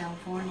lives in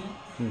California,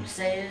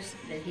 says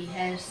that he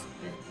has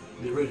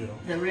The original.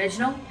 the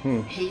original.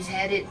 He's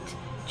had it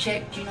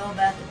checked, you know,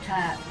 about the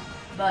type,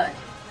 but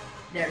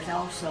there's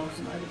also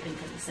some other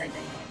people that say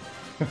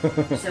they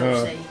have it.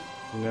 So see,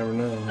 You never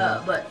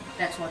know. but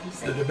that's what he The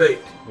said. debate.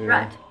 Yeah.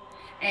 Right.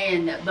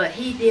 And but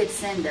he did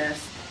send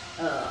us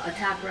a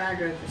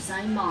typewriter of the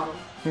same model,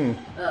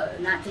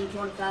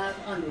 1925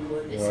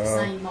 Underwood. It's the Wow.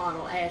 same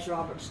model as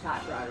Robert's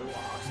typewriter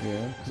was.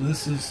 Yeah. So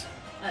this is.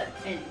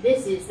 And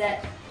this is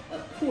that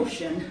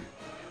portion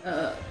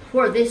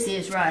where this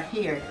is right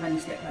here. Let me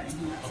step right in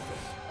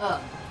here.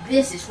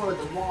 This is where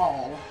the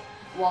wall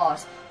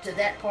was to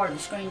that part of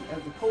the screen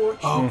of the porch.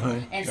 Oh,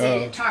 okay. And so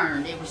it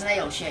turned. It was an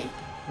L-shaped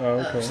Oh,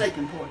 okay.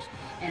 sleeping porch.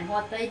 And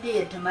what they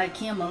did to make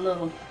him a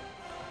little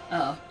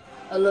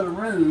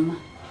room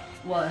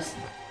was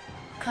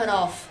cut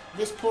off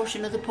this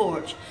portion of the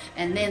porch,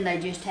 and then they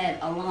just had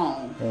a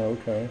long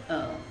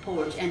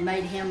porch, and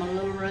made him a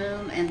little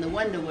room, and the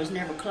window was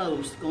never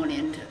closed going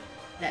into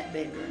that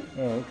bedroom.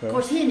 Of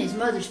course, he and his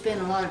mother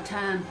spent a lot of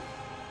time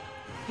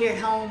here at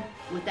home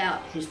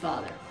without his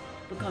father,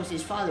 because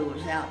his father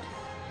was out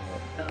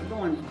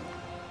going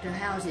to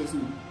houses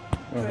and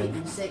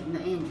treating sick and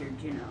the injured,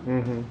 you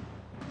know.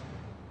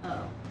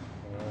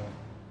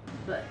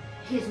 But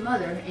his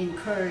mother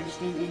encouraged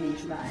him in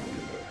his writing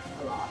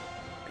a lot.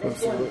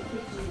 That's one of the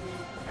pictures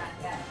I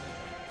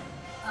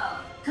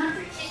got.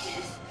 Country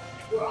kitchens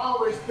were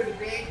always pretty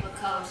big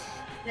because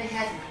they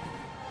had,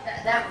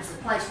 that was the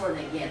place where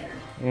they gathered.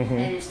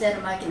 And instead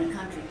of making a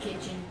country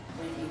kitchen,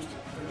 they used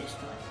it for this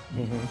place.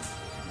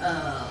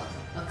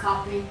 A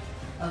copy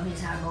of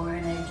his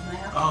Hyborian Age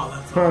map. Oh,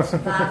 that's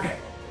awesome.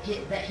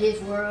 His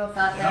world,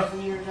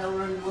 5,000 years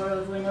older than the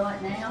world as we know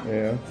it now.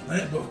 Yeah.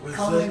 That book was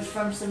Conan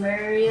from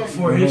Samaria.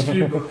 Before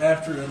history, but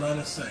after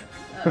Atlanta sank.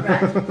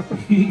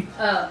 Right.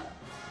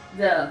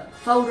 The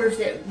folders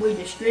that we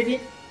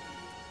distribute.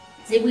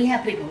 See, we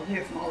have people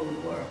here from all over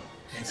the world.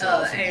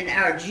 Awesome. In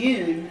our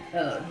June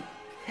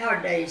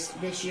Howard Days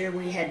this year,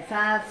 we had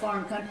 5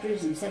 foreign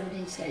countries and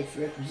 17 states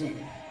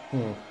represented.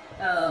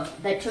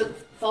 They took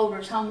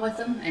folders home with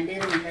them and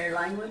did them in their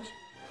language.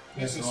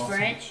 This is awesome.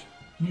 French,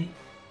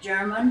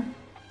 German,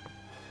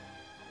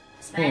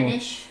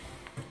 Spanish,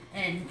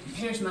 and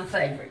here's my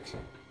favorite.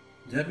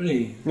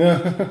 Japanese.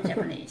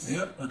 Japanese.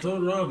 Yep, I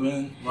told Rob,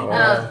 man.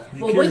 Well,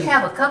 we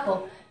have a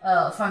couple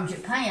from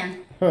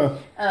Japan.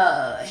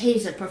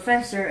 He's a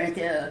professor at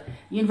the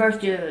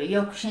University of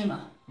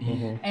Yokohama,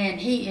 and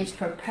he is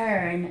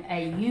preparing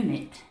a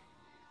unit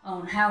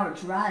on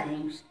Howard's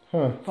writings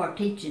for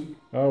teaching.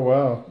 Oh,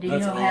 wow. Do you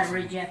know how to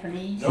read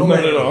Japanese? No,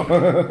 not at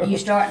all. You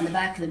start in the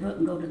back of the book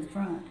and go to the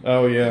front.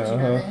 Oh, yeah. Did you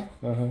know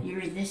that? You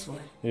read this way.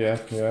 Yeah,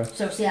 yeah.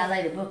 So see, I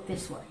lay the book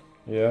this way.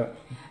 Yeah.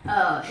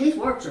 His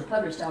works are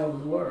published all over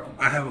the world.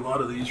 I have a lot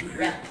of these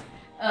right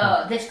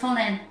here. This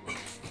Conan,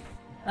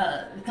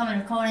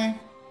 Coming of Conan,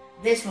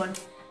 this one,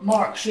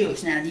 Mark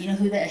Schultz. Now, do you know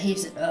who that?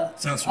 He's an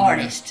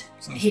artist.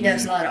 He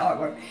does a lot of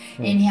artwork.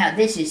 Anyhow,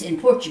 this is in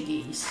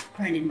Portuguese,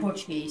 printed in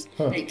Portuguese,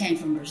 and it came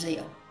from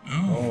Brazil.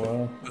 Oh,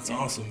 wow. That's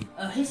awesome.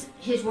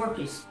 His work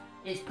is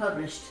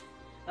published.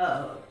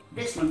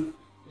 This one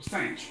is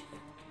French.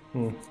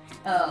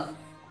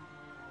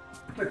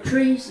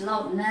 Patrice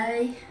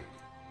Lautner,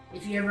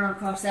 if you ever run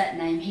across that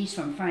name, he's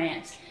from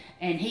France,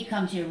 and he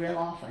comes here real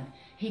often.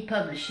 He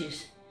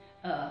publishes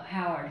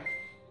Howard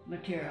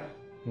material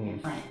in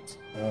France.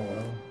 Oh,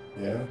 wow.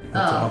 Yeah.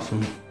 That's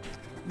awesome.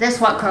 That's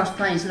what Cross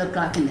Plains looked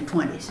like in the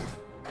 20s.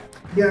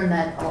 During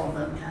that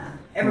all-alone time.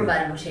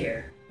 Everybody was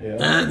here. Yeah.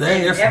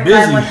 Everybody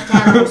busy. went to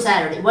town on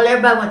Saturday. Well,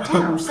 everybody went to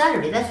town on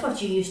Saturday. That's what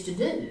you used to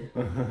do.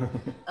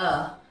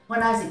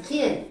 When I was a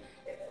kid,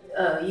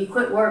 you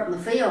quit work in the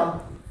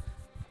field.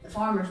 The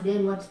farmers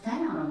did went to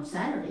town on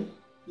Saturday.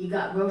 You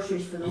got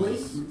groceries for the week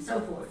and so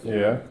forth.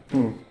 Yeah.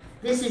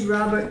 This is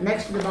Robert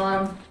next to the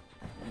bottom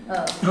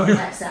on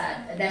that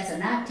side. That's a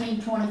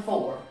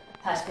 1924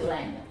 high school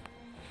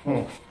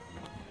annual.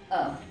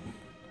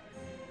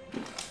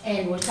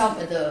 And we're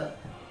talking to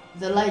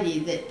the lady,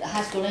 the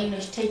high school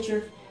English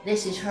teacher.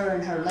 This is her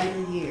in her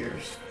later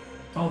years.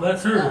 Oh,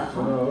 that's her.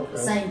 Okay.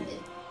 Same.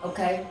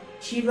 Okay.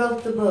 She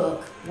wrote the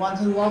book, One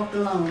Who Walked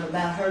Alone,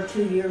 about her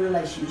 2-year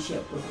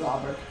relationship with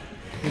Robert.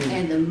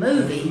 And the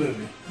movie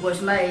was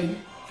made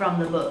from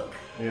the book.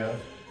 Yeah.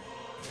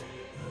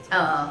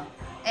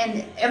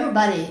 And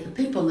everybody, the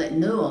people that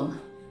knew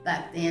him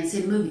back then, see,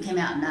 the movie came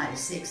out in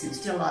 '96, and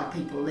still a lot of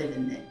people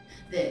living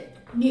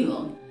that knew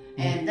him.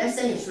 And they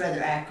say it's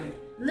rather accurate.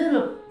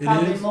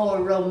 Probably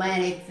more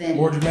romantic than...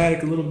 More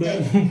dramatic a little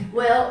bit.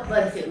 Well,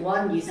 but if it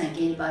wasn't, you think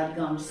anybody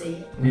going to see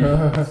it?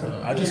 Yeah.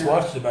 So I just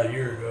watched it about a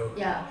year ago.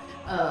 Yeah.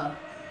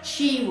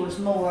 She was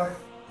more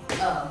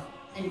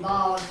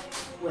involved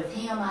with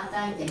him, I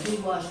think, than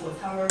he was with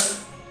her.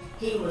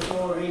 He was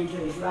more into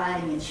his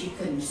writing, and she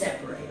couldn't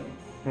separate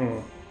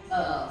them.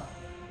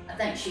 I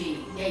think she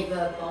gave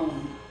up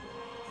on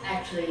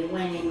actually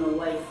winning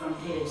away from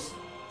his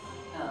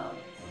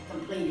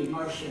complete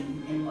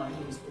immersion in what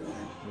he was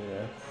doing.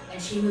 Yeah.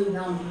 And she moved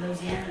on to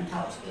Louisiana and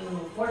taught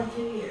school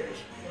 42 years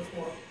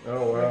before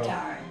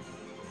retiring.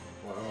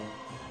 Wow.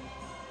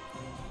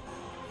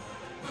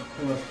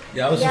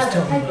 Yeah, I was just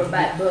the telling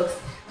paperback books.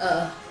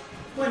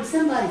 When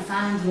somebody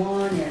finds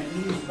one in a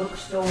used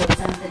bookstore or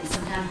something,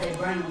 sometimes they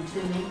bring them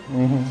to me,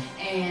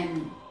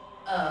 and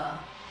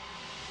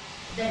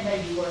they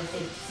may be worth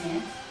 50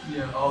 cents.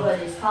 Yeah, but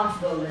it's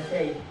possible that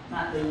they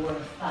might be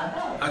worth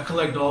 $5. I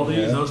collect all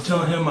these. Yeah. I was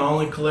telling him I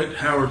only collect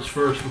Howard's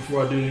first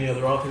before I do any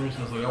other authors.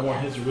 I was like, I want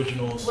his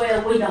originals.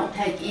 Well, we don't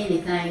take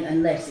anything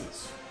unless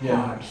it's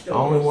hard stories. I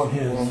only want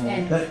his.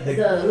 And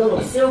the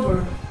little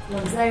silver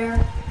ones there,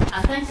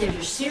 I think there's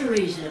a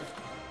series of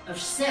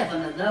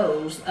 7 of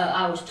those.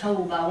 I was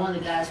told by one of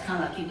the guys,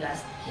 kind of like you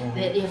guys,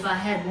 that if I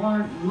had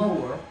one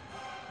more,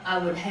 I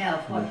would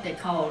have what they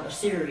called a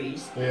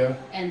series. Yeah.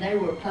 And they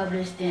were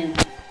published in,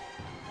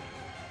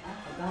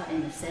 I about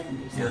in the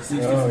 70s. Yeah, 60s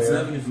and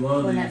 70s.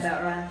 Love Wasn't these.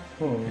 that about right?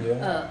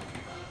 Yeah.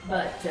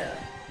 But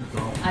That's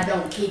all. I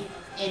don't keep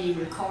any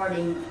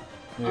recording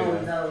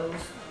on those.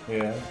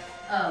 Yeah.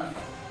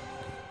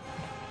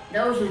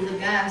 Those are the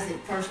guys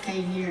that first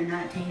came here in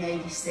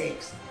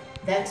 1986.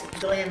 That's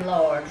Glenn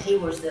Lord. He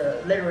was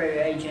the literary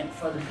agent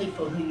for the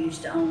people who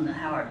used to own the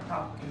Howard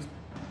properties.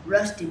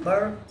 Rusty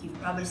Burke, you've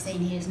probably seen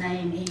his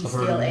name. He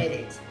still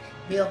edits.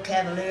 Bill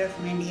Cavalier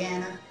from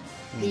Indiana.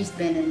 He's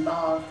been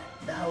involved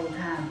the whole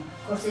time.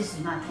 Of course, this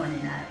is my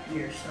 29th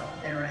year, so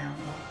I've been around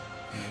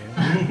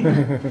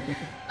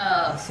a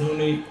lot. So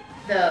neat.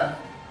 The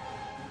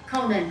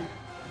Conan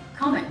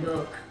comic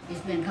book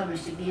has been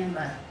published again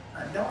by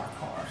Dark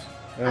Horse.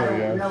 I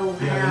don't know Yeah,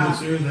 the how. new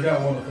series, they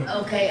got one.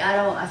 Okay,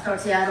 I start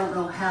to say I don't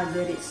know how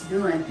good it's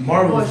doing.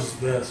 Marvel's is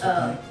the best,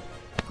 I think.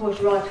 Of course,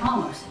 Roy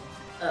Thomas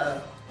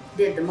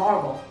did the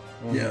Marvel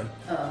Yeah.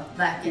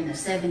 back in the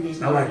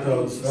 70s. I like 80s.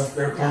 those.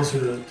 They're closer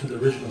to the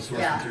original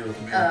source material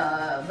to me.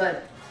 But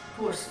of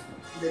course,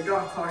 the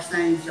Dark Horse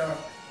things are,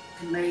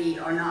 to me,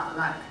 are not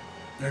like.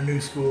 They're new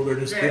school. They're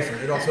just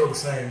different. They don't feel the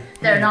same.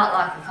 They're not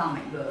like a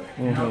comic book.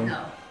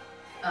 No.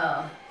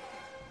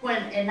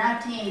 When in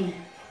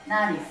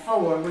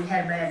 1994 we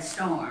had a bad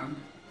storm.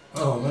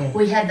 Oh man.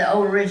 We had the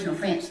old original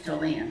fence till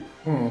then.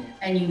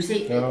 And you can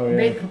see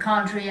big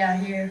pecan tree out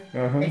here.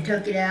 They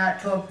took it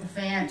out, tore up the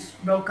fence,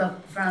 broke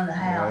up the front of the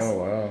house. Oh,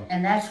 wow.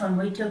 And that's when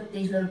we took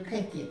these little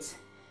pickets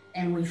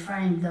and we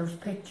framed those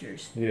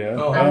pictures. Yeah.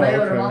 Oh, I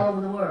mailed them okay. all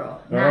over the world.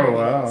 Oh,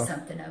 wow.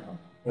 Something of them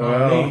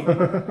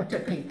Wow. to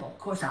people. Of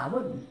course, I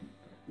wouldn't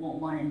want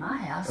one in my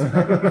house,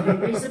 but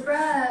you'd be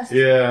surprised.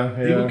 Yeah.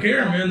 People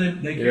care,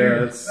 man. They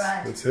care.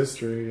 Yeah, it's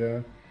history,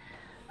 yeah.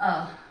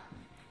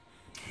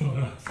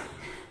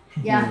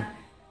 Yeah,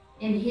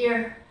 in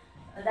here,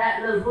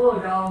 that little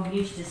bulldog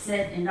used to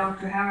sit in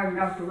Dr. Howard and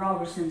Dr.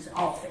 Robertson's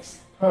office.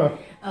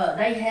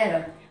 They had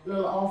a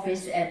little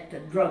office at the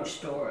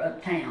drugstore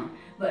uptown,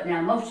 but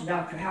now most of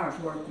Dr. Howard's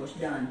work was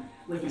done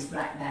with his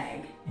black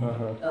bag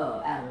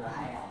out of the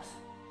house.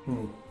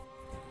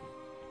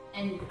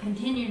 And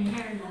continuing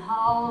here in the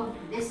hall,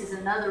 this is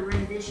another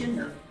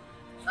rendition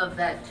of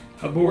that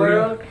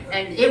world,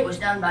 and it was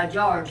done by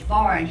George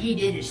Barr, and he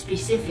did it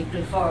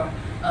specifically for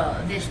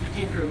this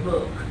particular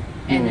book.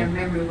 And their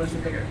memory was a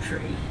bitter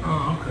tree,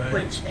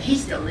 which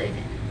he's still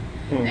living.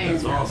 And,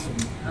 That's awesome.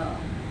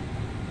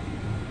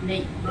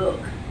 Neat book.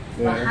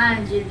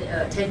 Behind you,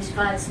 Teddy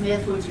Clyde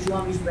Smith, which is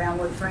one of his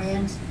Brownwood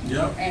friends.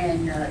 Yep.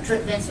 And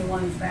Trip Benson,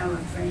 one of his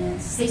Brownwood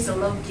friends. Cecil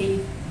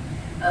Loteef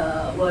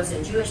was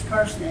a Jewish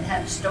person that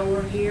had a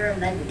store here,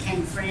 and they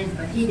became friends,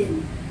 but he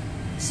didn't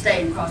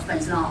stay in Cross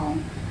Plains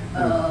long.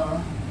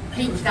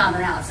 He was kind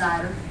of an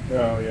outsider.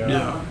 Oh,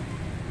 yeah.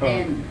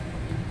 And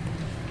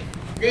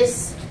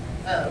this,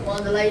 one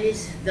of the lady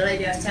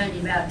I was telling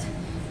you about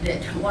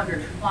that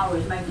wondered why we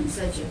was making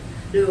such a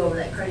do over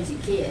that crazy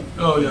kid.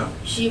 Oh, yeah.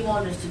 She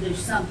wanted us to do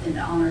something to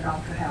honor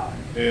Dr. Howard.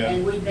 Yeah.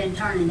 And we've been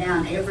turning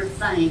down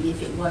everything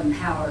if it wasn't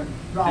Howard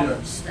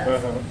Roberts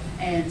stuff.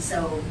 And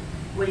so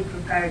we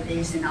prepared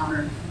this in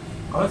honor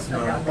of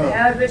Dr.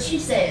 Howard. But she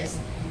says,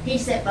 he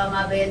sat by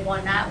my bed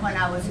one night when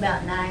I was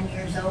about 9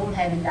 years old,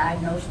 having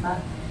diagnosed my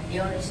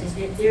illness as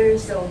diphtheria,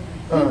 so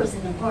he was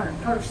an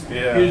important person.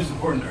 Yeah. He was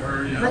important to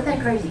her, yeah. But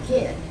that crazy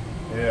kid.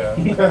 Yeah.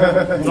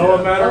 It's all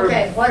a matter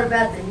Okay, what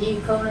about the new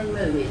Conan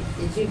movie?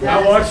 Did you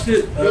guys? I watched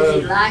it.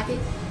 Did you like it?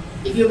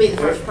 If you'll be the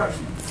first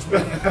person. No.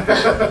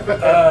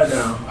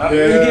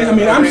 I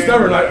mean, I'm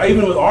stubborn. Like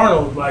even with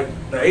Arnold, like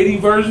the 80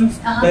 versions,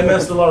 they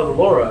messed a lot of the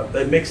lore up.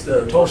 They mixed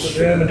the Tulsa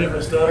Doom and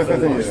different stuff.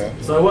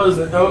 And so it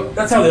wasn't.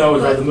 That's how they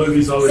always write the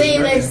movies. Always. See,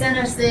 they sent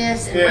us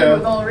this, and we were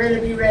going to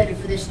really be ready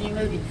for this new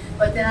movie.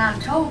 But then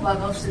I'm told by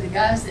most of the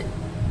guys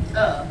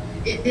that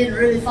it didn't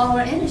really follow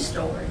any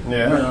story.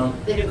 Yeah. No.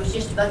 That it was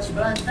just a bunch of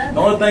blood and thunder. The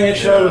only thing it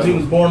showed was he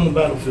was born on the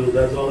battlefield.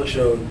 That's all it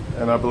showed.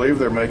 And I believe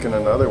they're making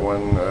another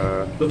one.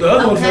 But the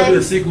other one's going to be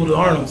a sequel to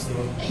Arnold, so.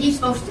 He's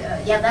supposed to,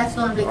 that's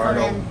going to be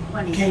Conan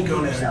when he's King 80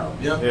 Conan. years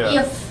old.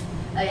 Yeah. If,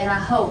 and I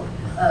hope,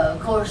 of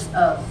course,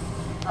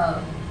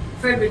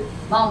 Frederick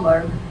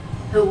Baumberg,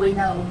 who we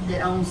know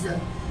that owns the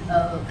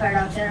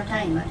Paradox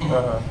Entertainment,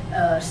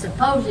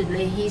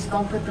 supposedly he's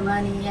going to put the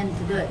money in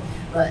to do it.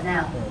 But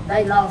now,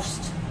 they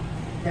lost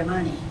their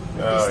money.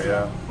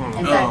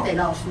 In fact, they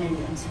lost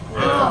millions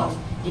because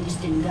it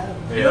just didn't go.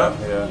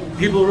 Yeah.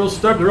 People are real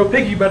stubborn, real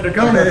picky about their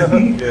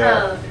Conan.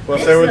 Well,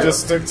 if they would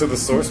just stick to the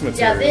source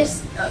material. Yeah,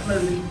 this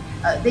movie,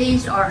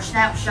 these are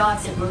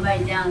snapshots that were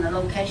made down the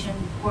location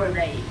where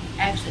they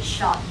actually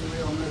shot the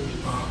real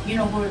movie. You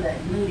know where the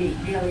movie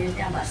deal is,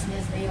 down by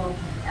Smithville,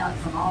 out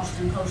from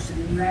Austin, close to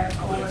the New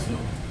Airport.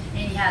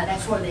 Anyhow,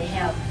 that's where they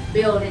have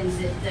buildings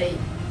that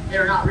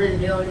they're not really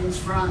buildings,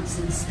 fronts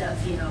and stuff,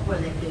 where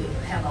they do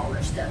have all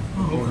their stuff.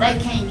 They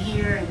came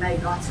here and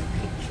made lots of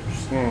pictures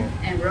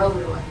and wrote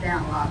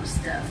down a lot of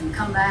stuff and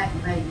come back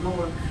and made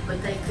more,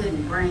 but they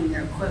couldn't bring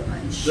their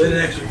equipment and They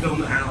didn't actually film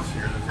the house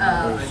here.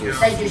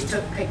 they just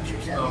took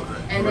pictures of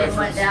it. And then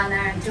went down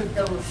there and took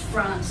those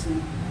fronts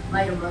and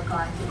made them look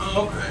like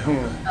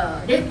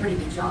it. Did a pretty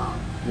good job.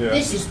 Yeah.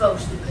 This is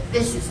supposed to be,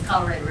 this is the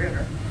Colorado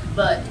River,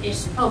 but it's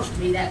supposed to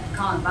be that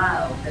pecan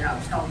bio that I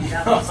was talking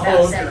about. It's about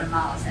Oh, okay. 7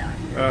 miles out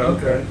here.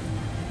 Okay.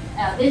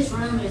 Now this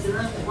room is the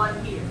room that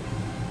wasn't here.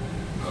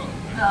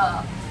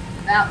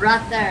 About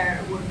right there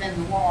would have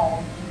been the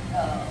wall.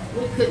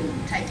 We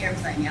couldn't take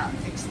everything out and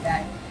fix it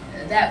back.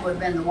 That would have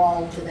been the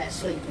wall to that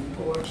sleeping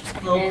porch.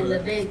 Okay. And the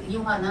big, you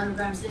know what an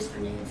underground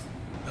cistern is?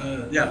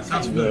 Yeah,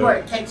 sounds And familiar. where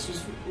it takes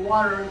its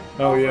water.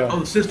 Oh, off yeah. of- Oh,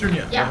 the cistern,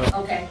 yeah. Yeah,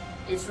 okay.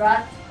 It's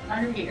right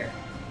under here.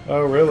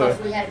 Oh, really?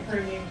 Because we had to put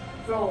a new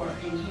floor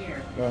in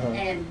here. Uh-huh.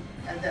 And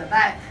the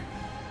back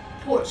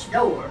porch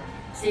door,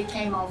 see, it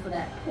came off of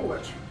that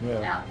porch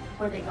Yeah. out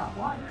where they got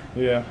water.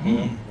 Yeah.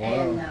 And,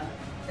 Wow.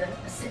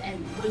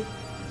 and we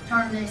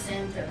turned this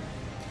into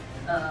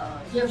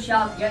gift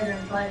shop, gathering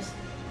place,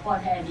 what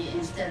have you,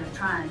 instead of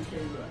trying to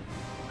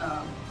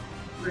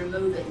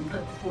remove it and put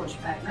the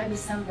porch back. Maybe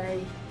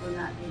someday we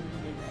might be able to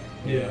do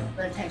that. Yeah.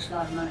 But it takes a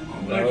lot of money.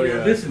 I'm glad you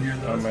got this in here,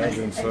 though. I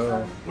imagine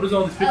so. What is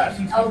all these pictures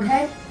and stuff?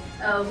 Okay,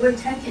 we're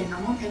taking,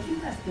 I'm gonna take you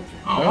guys pictures.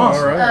 Oh, Oh,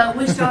 awesome. all right.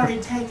 We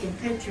started taking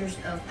pictures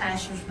of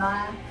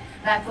passers-by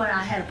back when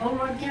I had a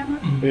Polaroid camera.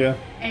 Yeah.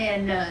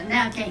 And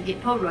now I can't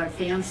get Polaroid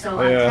film,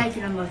 so Yeah. I'm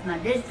taking them with my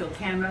digital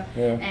camera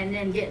Yeah. and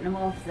then getting them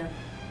off the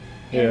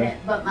Yeah. internet.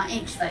 But my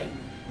ink's fading.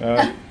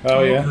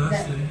 Oh, yeah.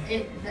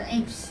 The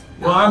ink's.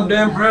 Well, I'm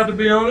damn proud to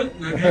be on it.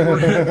 I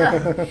can't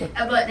wait.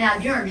 But now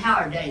during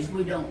Howard days,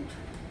 we don't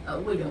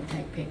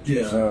take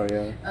pictures. Yeah. Oh,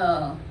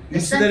 yeah. You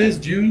said that is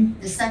June?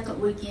 The second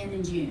weekend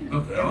in June.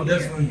 Okay, I'll every year.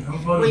 definitely.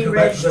 I'm probably We come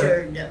back to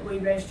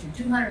that. registered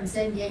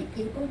 278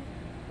 people.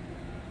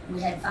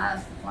 We had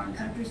 5 foreign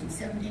countries and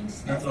 17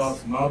 states. That's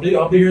awesome. I'll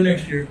be here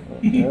next year.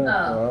 Yeah. Oh.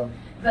 Wow.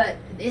 But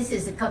this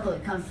is a couple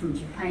that comes from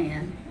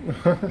Japan.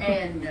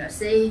 And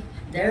see,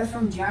 they're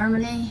from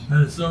Germany.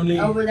 That is so neat.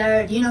 Over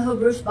there, do you know who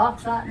Bruce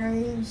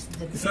Boxleitner is?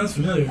 It sounds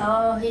familiar.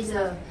 Oh, he's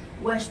a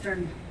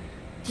Western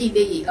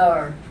TV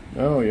or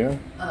Oh, yeah.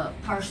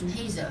 person.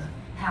 He's a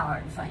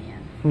Howard fan.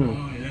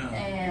 Oh, yeah.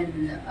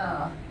 And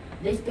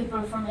these people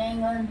are from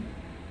England.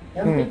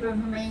 Those people are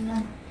from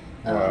England.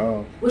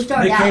 Wow. We They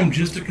started out. came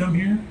just to come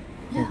here?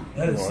 Yeah,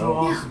 That is so Wow.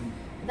 awesome.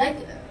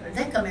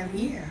 they come every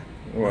year.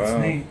 That's Wow.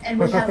 neat. And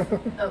we have a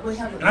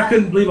And I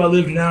couldn't believe I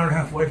lived an hour and a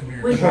half away from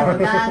here. we have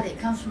a guy that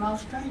comes from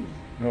Australia.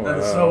 Oh, That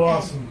is wow. so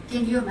awesome.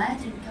 Can you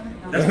imagine coming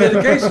from That's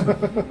dedication.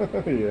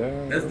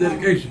 Yeah. That's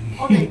dedication.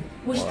 Okay,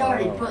 we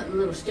started putting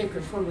little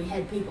stickers where we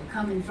had people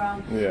coming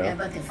from, Yeah.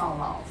 but they fall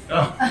off.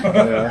 Oh.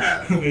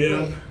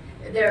 Yeah.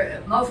 Yeah.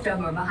 Most of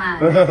them are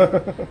behind.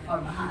 Are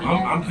behind.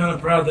 I'm kind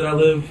of proud that I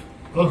live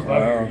close by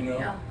here, you know.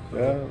 Yeah.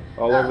 Yeah.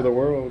 All over the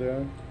world,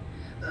 yeah.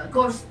 Of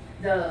course,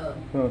 the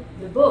Huh.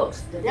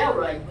 books, the Del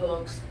Rey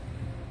books,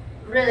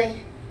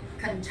 really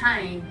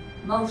contain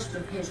most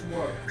of his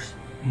works.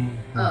 Mm.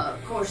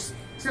 Of course,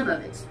 some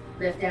of it's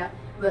left out,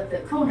 but the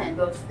Conan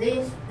books,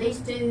 these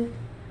two,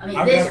 I mean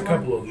I've this got a one,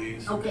 couple of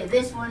these. okay,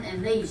 this one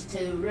and these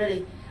two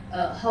really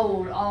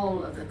hold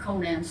all of the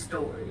Conan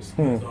stories.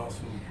 That's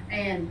awesome.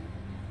 And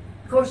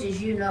of course,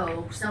 as you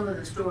know, some of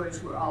the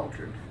stories were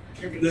altered.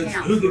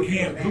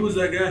 Who was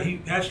that guy? He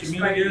patched him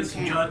in, I guess,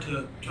 and Camp.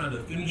 tried to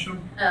finish him.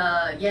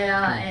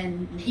 Yeah,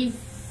 and he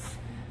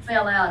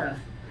fell out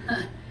of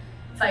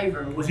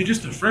favor. Was with he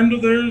just a friend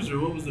of theirs, or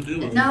what was the deal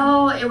with him?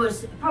 No, it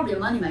was probably a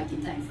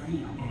money-making thing for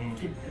him Mhm.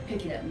 to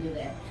pick it up and do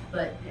that.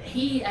 But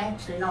he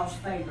actually lost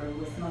favor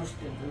with most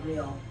of the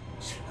real.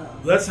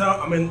 That's how,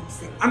 I mean,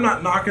 I'm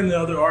not knocking the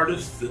other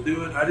artists that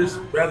do it. I just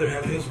rather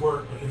have his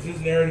work because his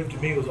narrative to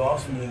me was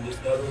awesome and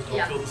just the others don't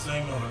Yeah. feel the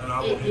same. And I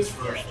want his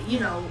first.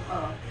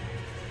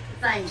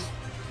 Things.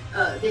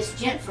 This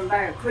gent from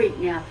Bear Creek.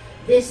 Now,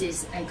 this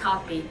is a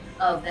copy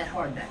of that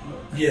hardback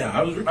book. Yeah,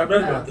 I read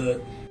about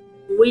that.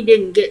 We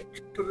didn't get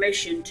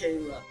permission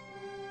to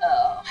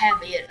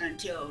have it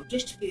until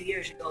just a few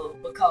years ago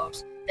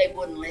because they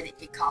wouldn't let it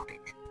get copied.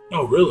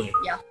 Oh, really?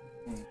 Yeah.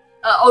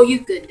 You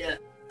could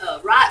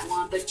write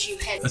one, but you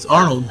had. That's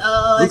Arnold.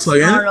 Looks It's like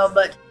it. Arnold,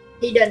 but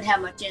he doesn't have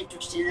much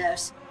interest in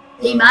us.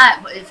 He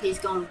might if he's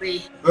going to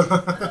be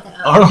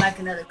Arnold. make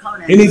another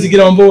Conan. He needs to get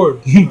on board.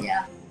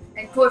 Yeah,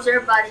 and of course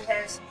everybody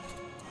has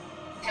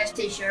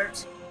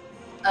T-shirts.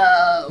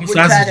 What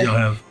sizes do y'all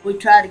have? We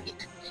try to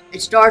get.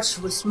 It starts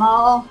with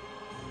small.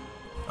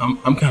 I'm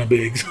kind of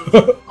big.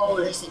 Oh,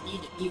 listen,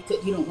 you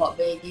don't know what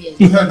big is.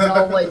 It goes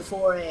all the way to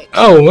 4X.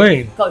 Oh,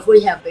 Wayne. Because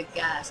we have big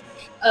guys.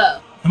 How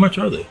much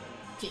are they?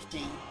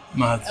 15.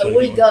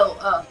 We go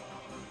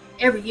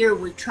every year.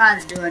 We try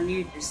to do a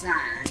new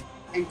design,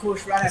 and of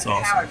course, right That's after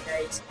awesome. Howard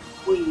days,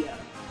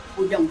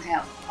 we don't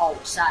have all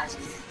the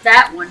sizes.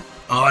 That one,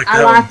 I like I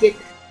that like one.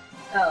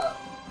 it.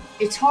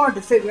 It's hard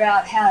to figure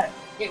out how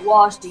it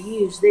was to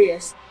use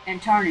this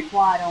and turn it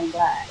white on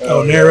black.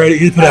 Oh, narrate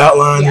it. You put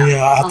outline. Yeah.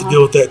 Yeah, I have to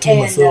deal with that too And,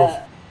 myself.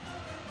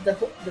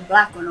 The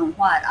black one on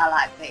white I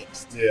like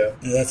best Yeah.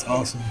 Yeah, that's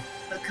awesome.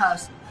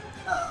 because,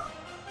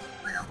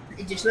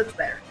 it just looks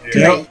better to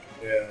Yeah. me.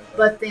 Yeah.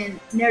 But then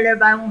nearly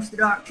everybody wants the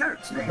dark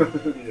shirts now.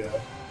 Yeah.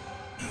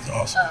 That's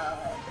awesome.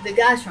 The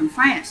guys from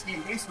France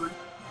did this one,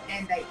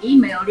 and they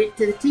emailed it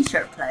to the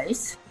T-shirt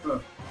place, Huh.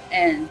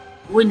 and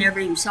we never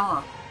even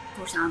saw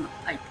course, I'm a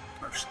paper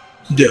person,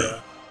 Yeah.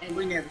 and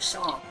we never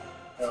saw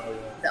Oh,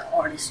 the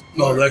artist.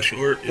 Oh, the actual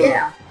work.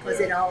 Yeah, because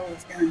it all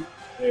was done.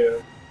 yeah.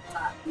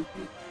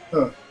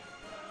 That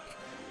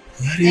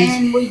is.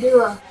 And we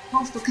do a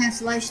postal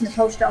cancellation. The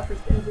post office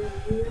every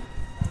year.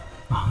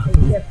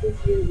 Except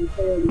this year we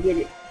failed to get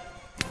it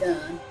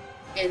done.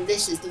 And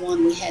this is the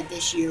one we had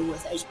this year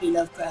with H.P.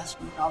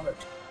 Lovecraft and Robert.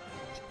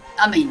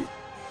 H.P.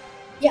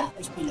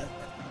 Lovecraft.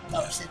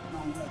 Robert said the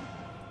wrong word.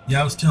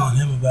 Yeah, I was telling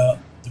him about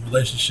the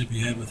relationship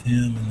he had with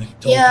him and the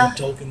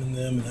Tolkien and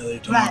them and how they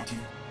talked to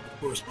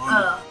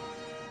corresponded.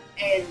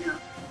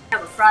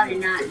 Have a Friday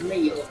night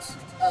meals.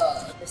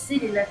 The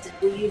city lets us,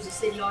 we use the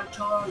city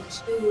auditorium, the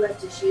school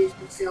lets us use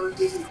the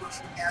facilities, and of course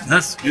we have.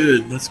 That's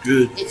good. That's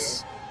good.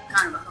 It's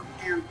kind of a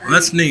hometown thing. Well,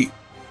 that's neat.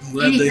 I'm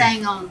glad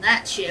Anything on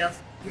that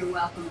shelf, you're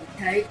welcome to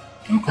take.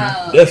 Okay,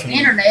 definitely.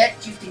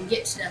 Internet, you can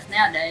get stuff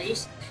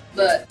nowadays,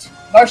 but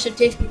birth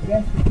certificate,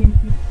 death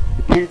certificate,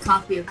 and a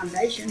copy of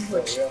foundation,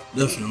 which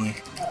Definitely.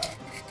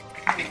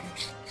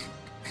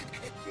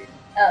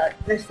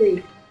 let's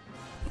see.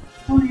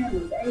 Conan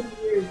was 80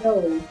 years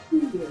old 2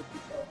 years ago.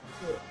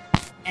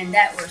 And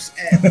that was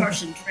a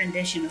person's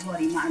rendition of what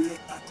he might look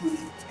like when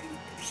he was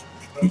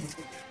 80 years old.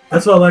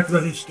 That's what I liked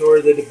about his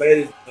story. They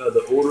debated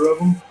the order of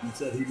them and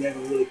said he never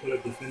really put a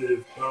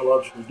definitive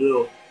chronological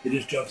deal. He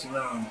just jumps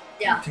around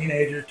from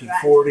teenager to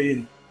 40,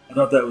 and I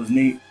thought that was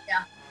neat.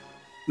 Yeah.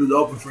 It was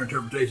open for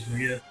interpretation,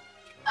 yeah.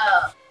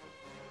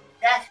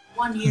 That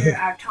one year,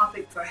 our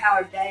topic for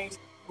Howard Days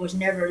was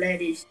never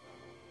let his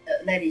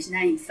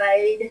name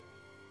fade.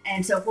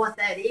 And so what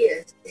that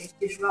is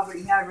just Robert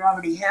E.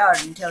 Howard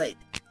until it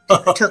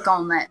took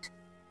on that.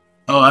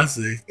 Oh, I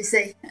see. You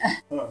see,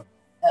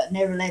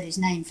 never let his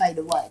name fade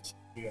away.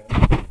 Yeah.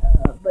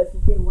 But if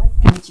you get away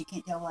from it, you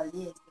can't tell what it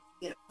is. But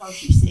if you get up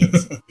close, you see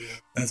it.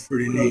 That's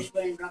pretty neat.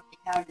 Robert E.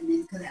 Howard and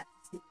then cut out.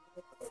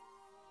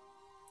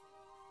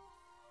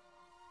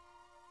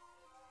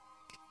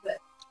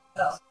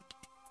 But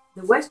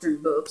the Western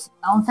books,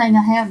 the only thing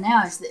I have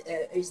now is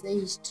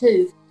these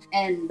two,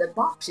 and the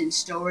boxing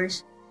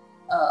stories.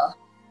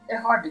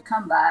 They're hard to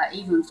come by,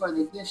 even for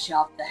the gift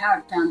shop. The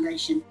Howard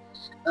Foundation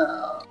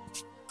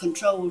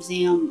controls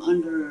them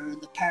under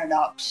the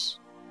paradox,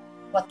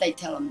 what they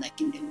tell them they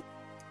can do.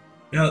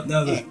 Now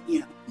the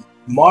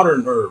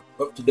modern or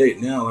up to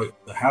date now, like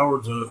the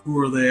Howards, who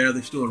are they? Are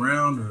they still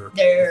around, or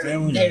the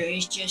family? There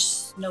is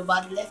just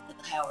nobody left of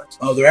the Howards.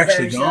 Oh, they're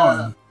actually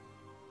gone.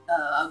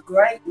 A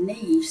great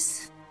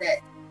niece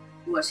that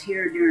was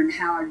here during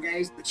Howard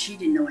Days, but she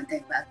didn't know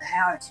anything about the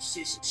Howards. It's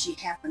just she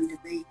happened to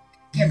be.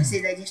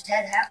 See, they just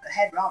had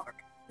Robert,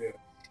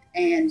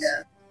 and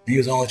he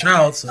was the only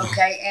child. So.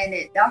 Okay, and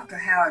at Dr.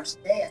 Howard's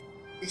death,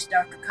 this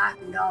Dr.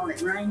 Kuykendall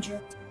at Ranger,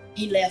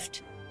 he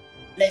left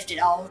it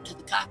all to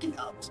the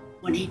Kuykendalls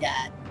when he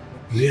died.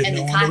 He had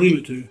no one to leave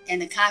it to.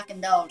 And the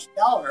Kuykendall's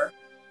daughter,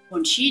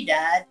 when she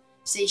died,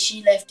 see,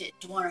 she left it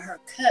to one of her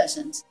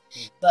cousins.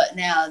 But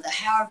now the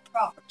Howard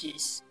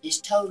Properties is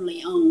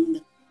totally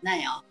owned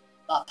now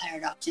by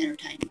Paradox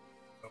Entertainment.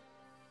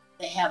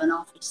 They have an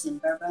office in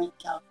Burbank,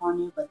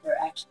 California, but they're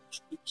actually a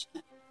Swedish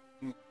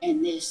company.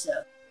 And this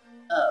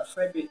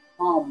Frederick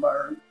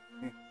Malmberg,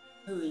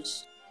 who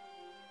is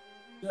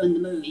doing the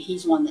movie,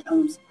 he's the one that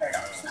owns the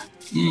Paradox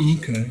thing.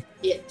 Okay.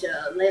 It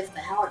left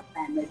the Howard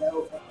family,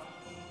 though.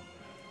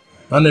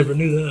 I never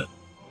knew that.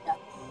 Yeah.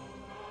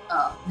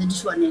 There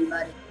just wasn't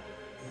anybody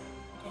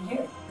in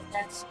here. But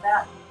that's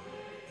about.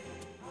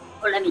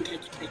 Well, let me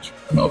take a picture.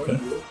 Okay.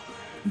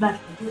 About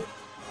to do it.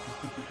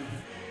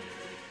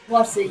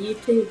 What's the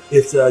YouTube?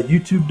 It's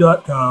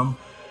youtube.com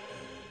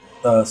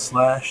 /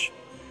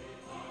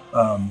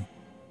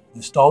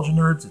 Nostalgia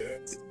Nerds.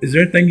 Is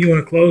there anything you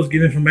want to close?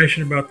 Give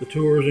information about the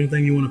tours?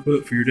 Anything you want to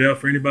put for your dale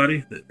for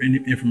anybody? Any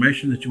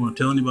information that you want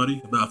to tell anybody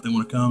about if they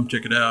want to come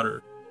check it out,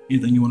 or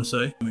anything you want to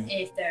say?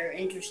 If they're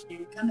interested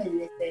in coming,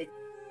 if they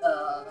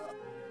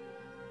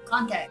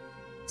contact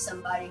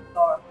somebody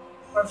for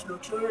personal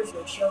tours,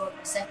 or show up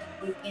the second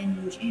weekend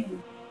in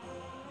June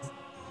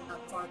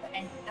for the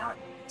annual hours.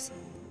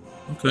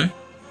 Okay.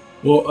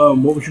 Well,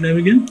 what was your name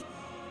again?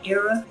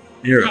 Ira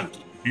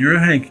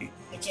Hankey.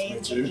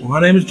 J-N-G. Well, my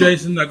name is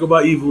Jason. I go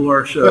by Evil,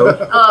 our show.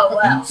 Oh,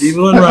 wow.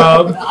 Evil and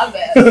Rob. I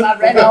bet. If I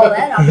read all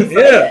that, I'll be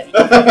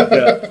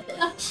Yeah.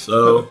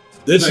 So,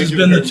 this has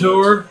been the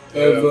tour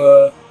of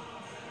a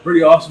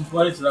pretty awesome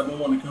place that I've been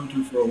wanting to come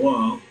to for a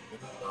while.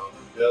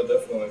 Yeah,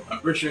 definitely. I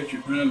appreciate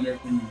your time and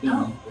everything you've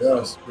done. Yeah,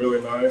 it's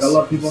really nice. A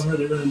lot of people on here,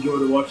 they're going to enjoy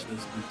to watch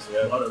this.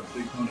 There's a lot of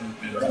big Conan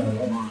fans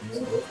online.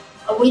 So.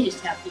 Oh, we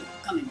just have people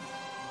coming.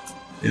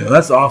 Yeah,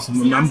 that's awesome.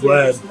 See, I'm I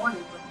glad. This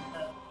morning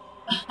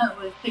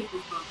with people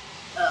from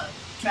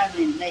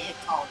traveling, they had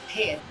called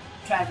ahead,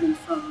 traveling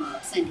from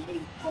San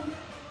Diego.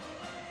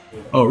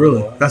 Oh,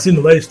 really? I seen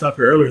the lady stop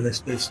here earlier.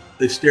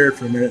 They stared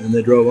for a minute and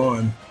they drove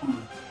on.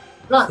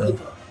 A lot of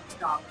people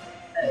stop.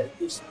 I've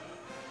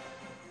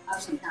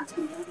sometimes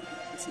come down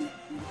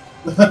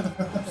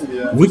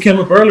Yeah. We came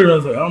up earlier and I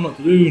was like, I don't know what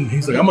to do. And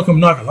he's like, I'm going to come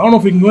knock. I don't know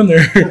if we can go in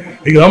there.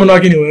 He goes, I'm going to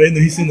knock anyway. And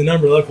then he's seen the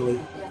number, luckily.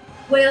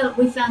 Well,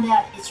 we found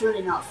out it's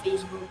really not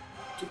feasible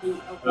to be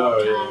a Oh,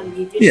 one yeah. time.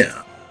 You just,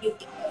 Yeah.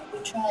 we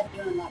tried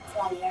doing like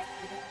Friday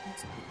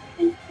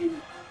afternoons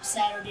and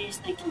Saturdays,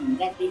 thinking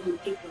that be when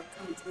people are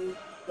coming through,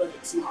 but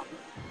it's not.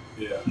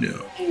 Yeah. Yeah.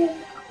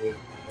 And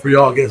For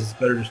y'all, I guess it's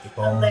better just to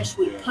call. unless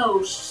we Yeah.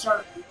 post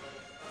certain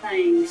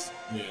things,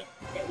 Yeah.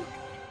 that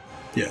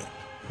we Yeah.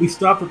 We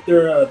stopped up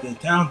there at the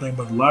town thing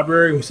by the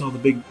library. We saw the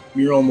big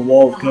mural on the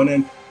wall of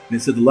Conan, and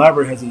it said the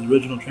library has his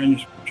original they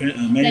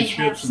have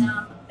manuscripts,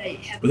 some, they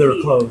have but they were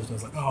few. closed. I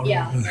was like, oh,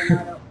 Yeah, man. they're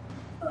not open.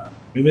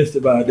 We missed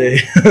it by a day.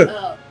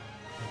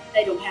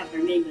 They don't have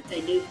their name, but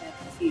they do have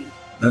a few.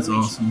 That's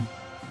awesome.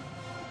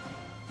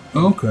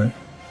 Okay.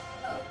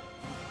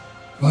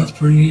 Well, that's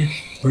pretty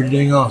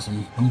dang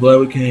awesome. I'm glad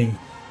we came.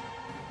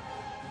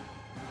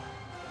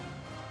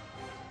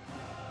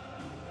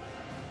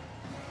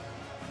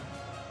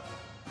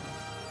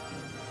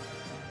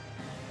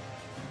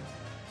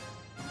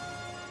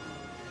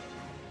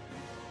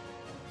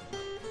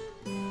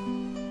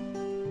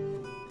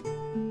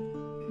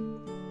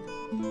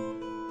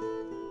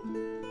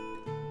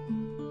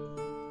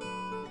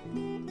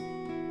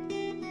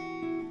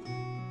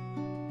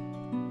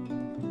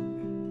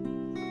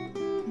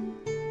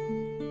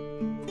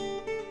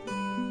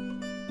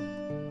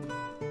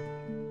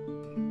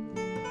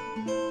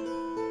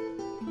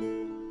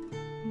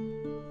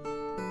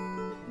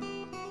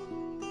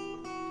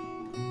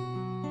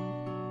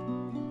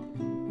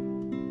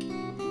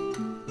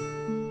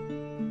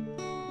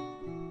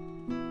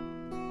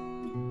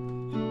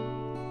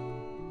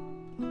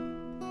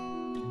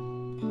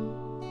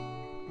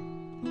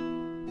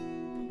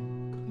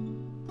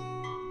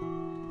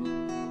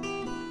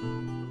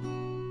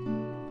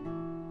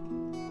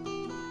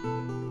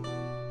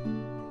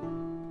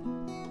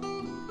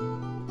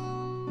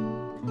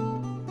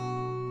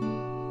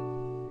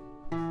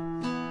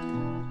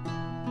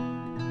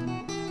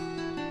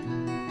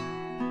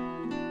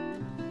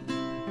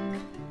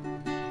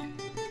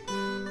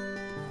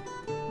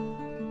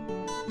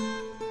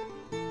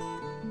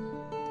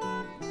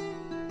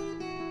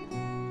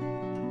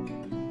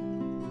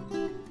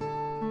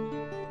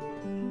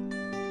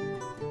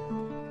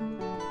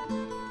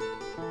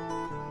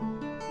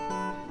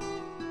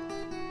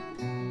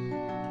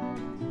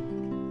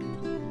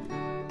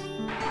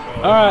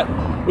 All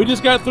right, we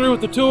just got through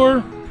with the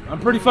tour. I'm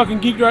pretty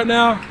fucking geeked right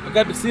now. I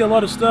got to see a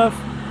lot of stuff.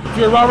 If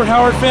you're a Robert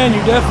Howard fan, you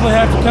definitely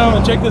have to come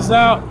and check this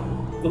out.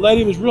 The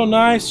lady was real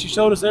nice. She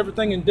showed us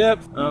everything in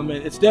depth.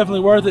 It's definitely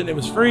worth it, and it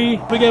was free.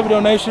 We gave a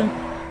donation,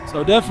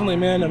 so definitely,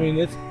 man. I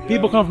mean,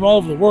 people come from all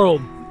over the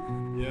world.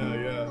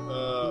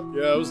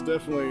 Yeah, it was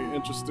definitely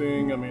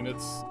interesting. I mean,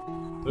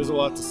 there's a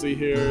lot to see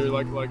here.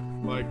 Like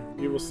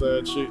Evil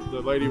said,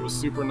 the lady was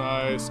super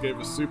nice, gave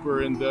a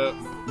super in-depth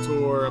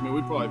tour. I mean,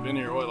 we've probably been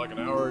here, like an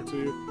hour or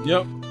two?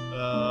 Yep.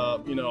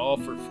 All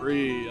for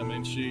free. I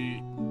mean,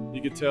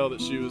 you could tell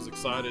that she was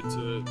excited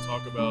to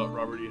talk about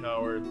Robert E.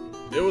 Howard.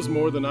 It was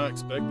more than I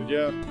expected,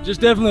 yeah.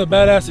 Just definitely a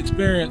badass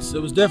experience.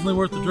 It was definitely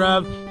worth the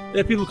drive. They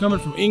had people coming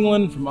from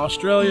England, from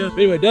Australia. But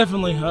anyway,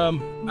 definitely,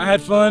 I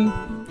had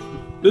fun.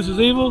 This is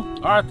Evil.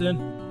 All right,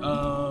 then.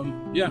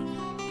 Yeah.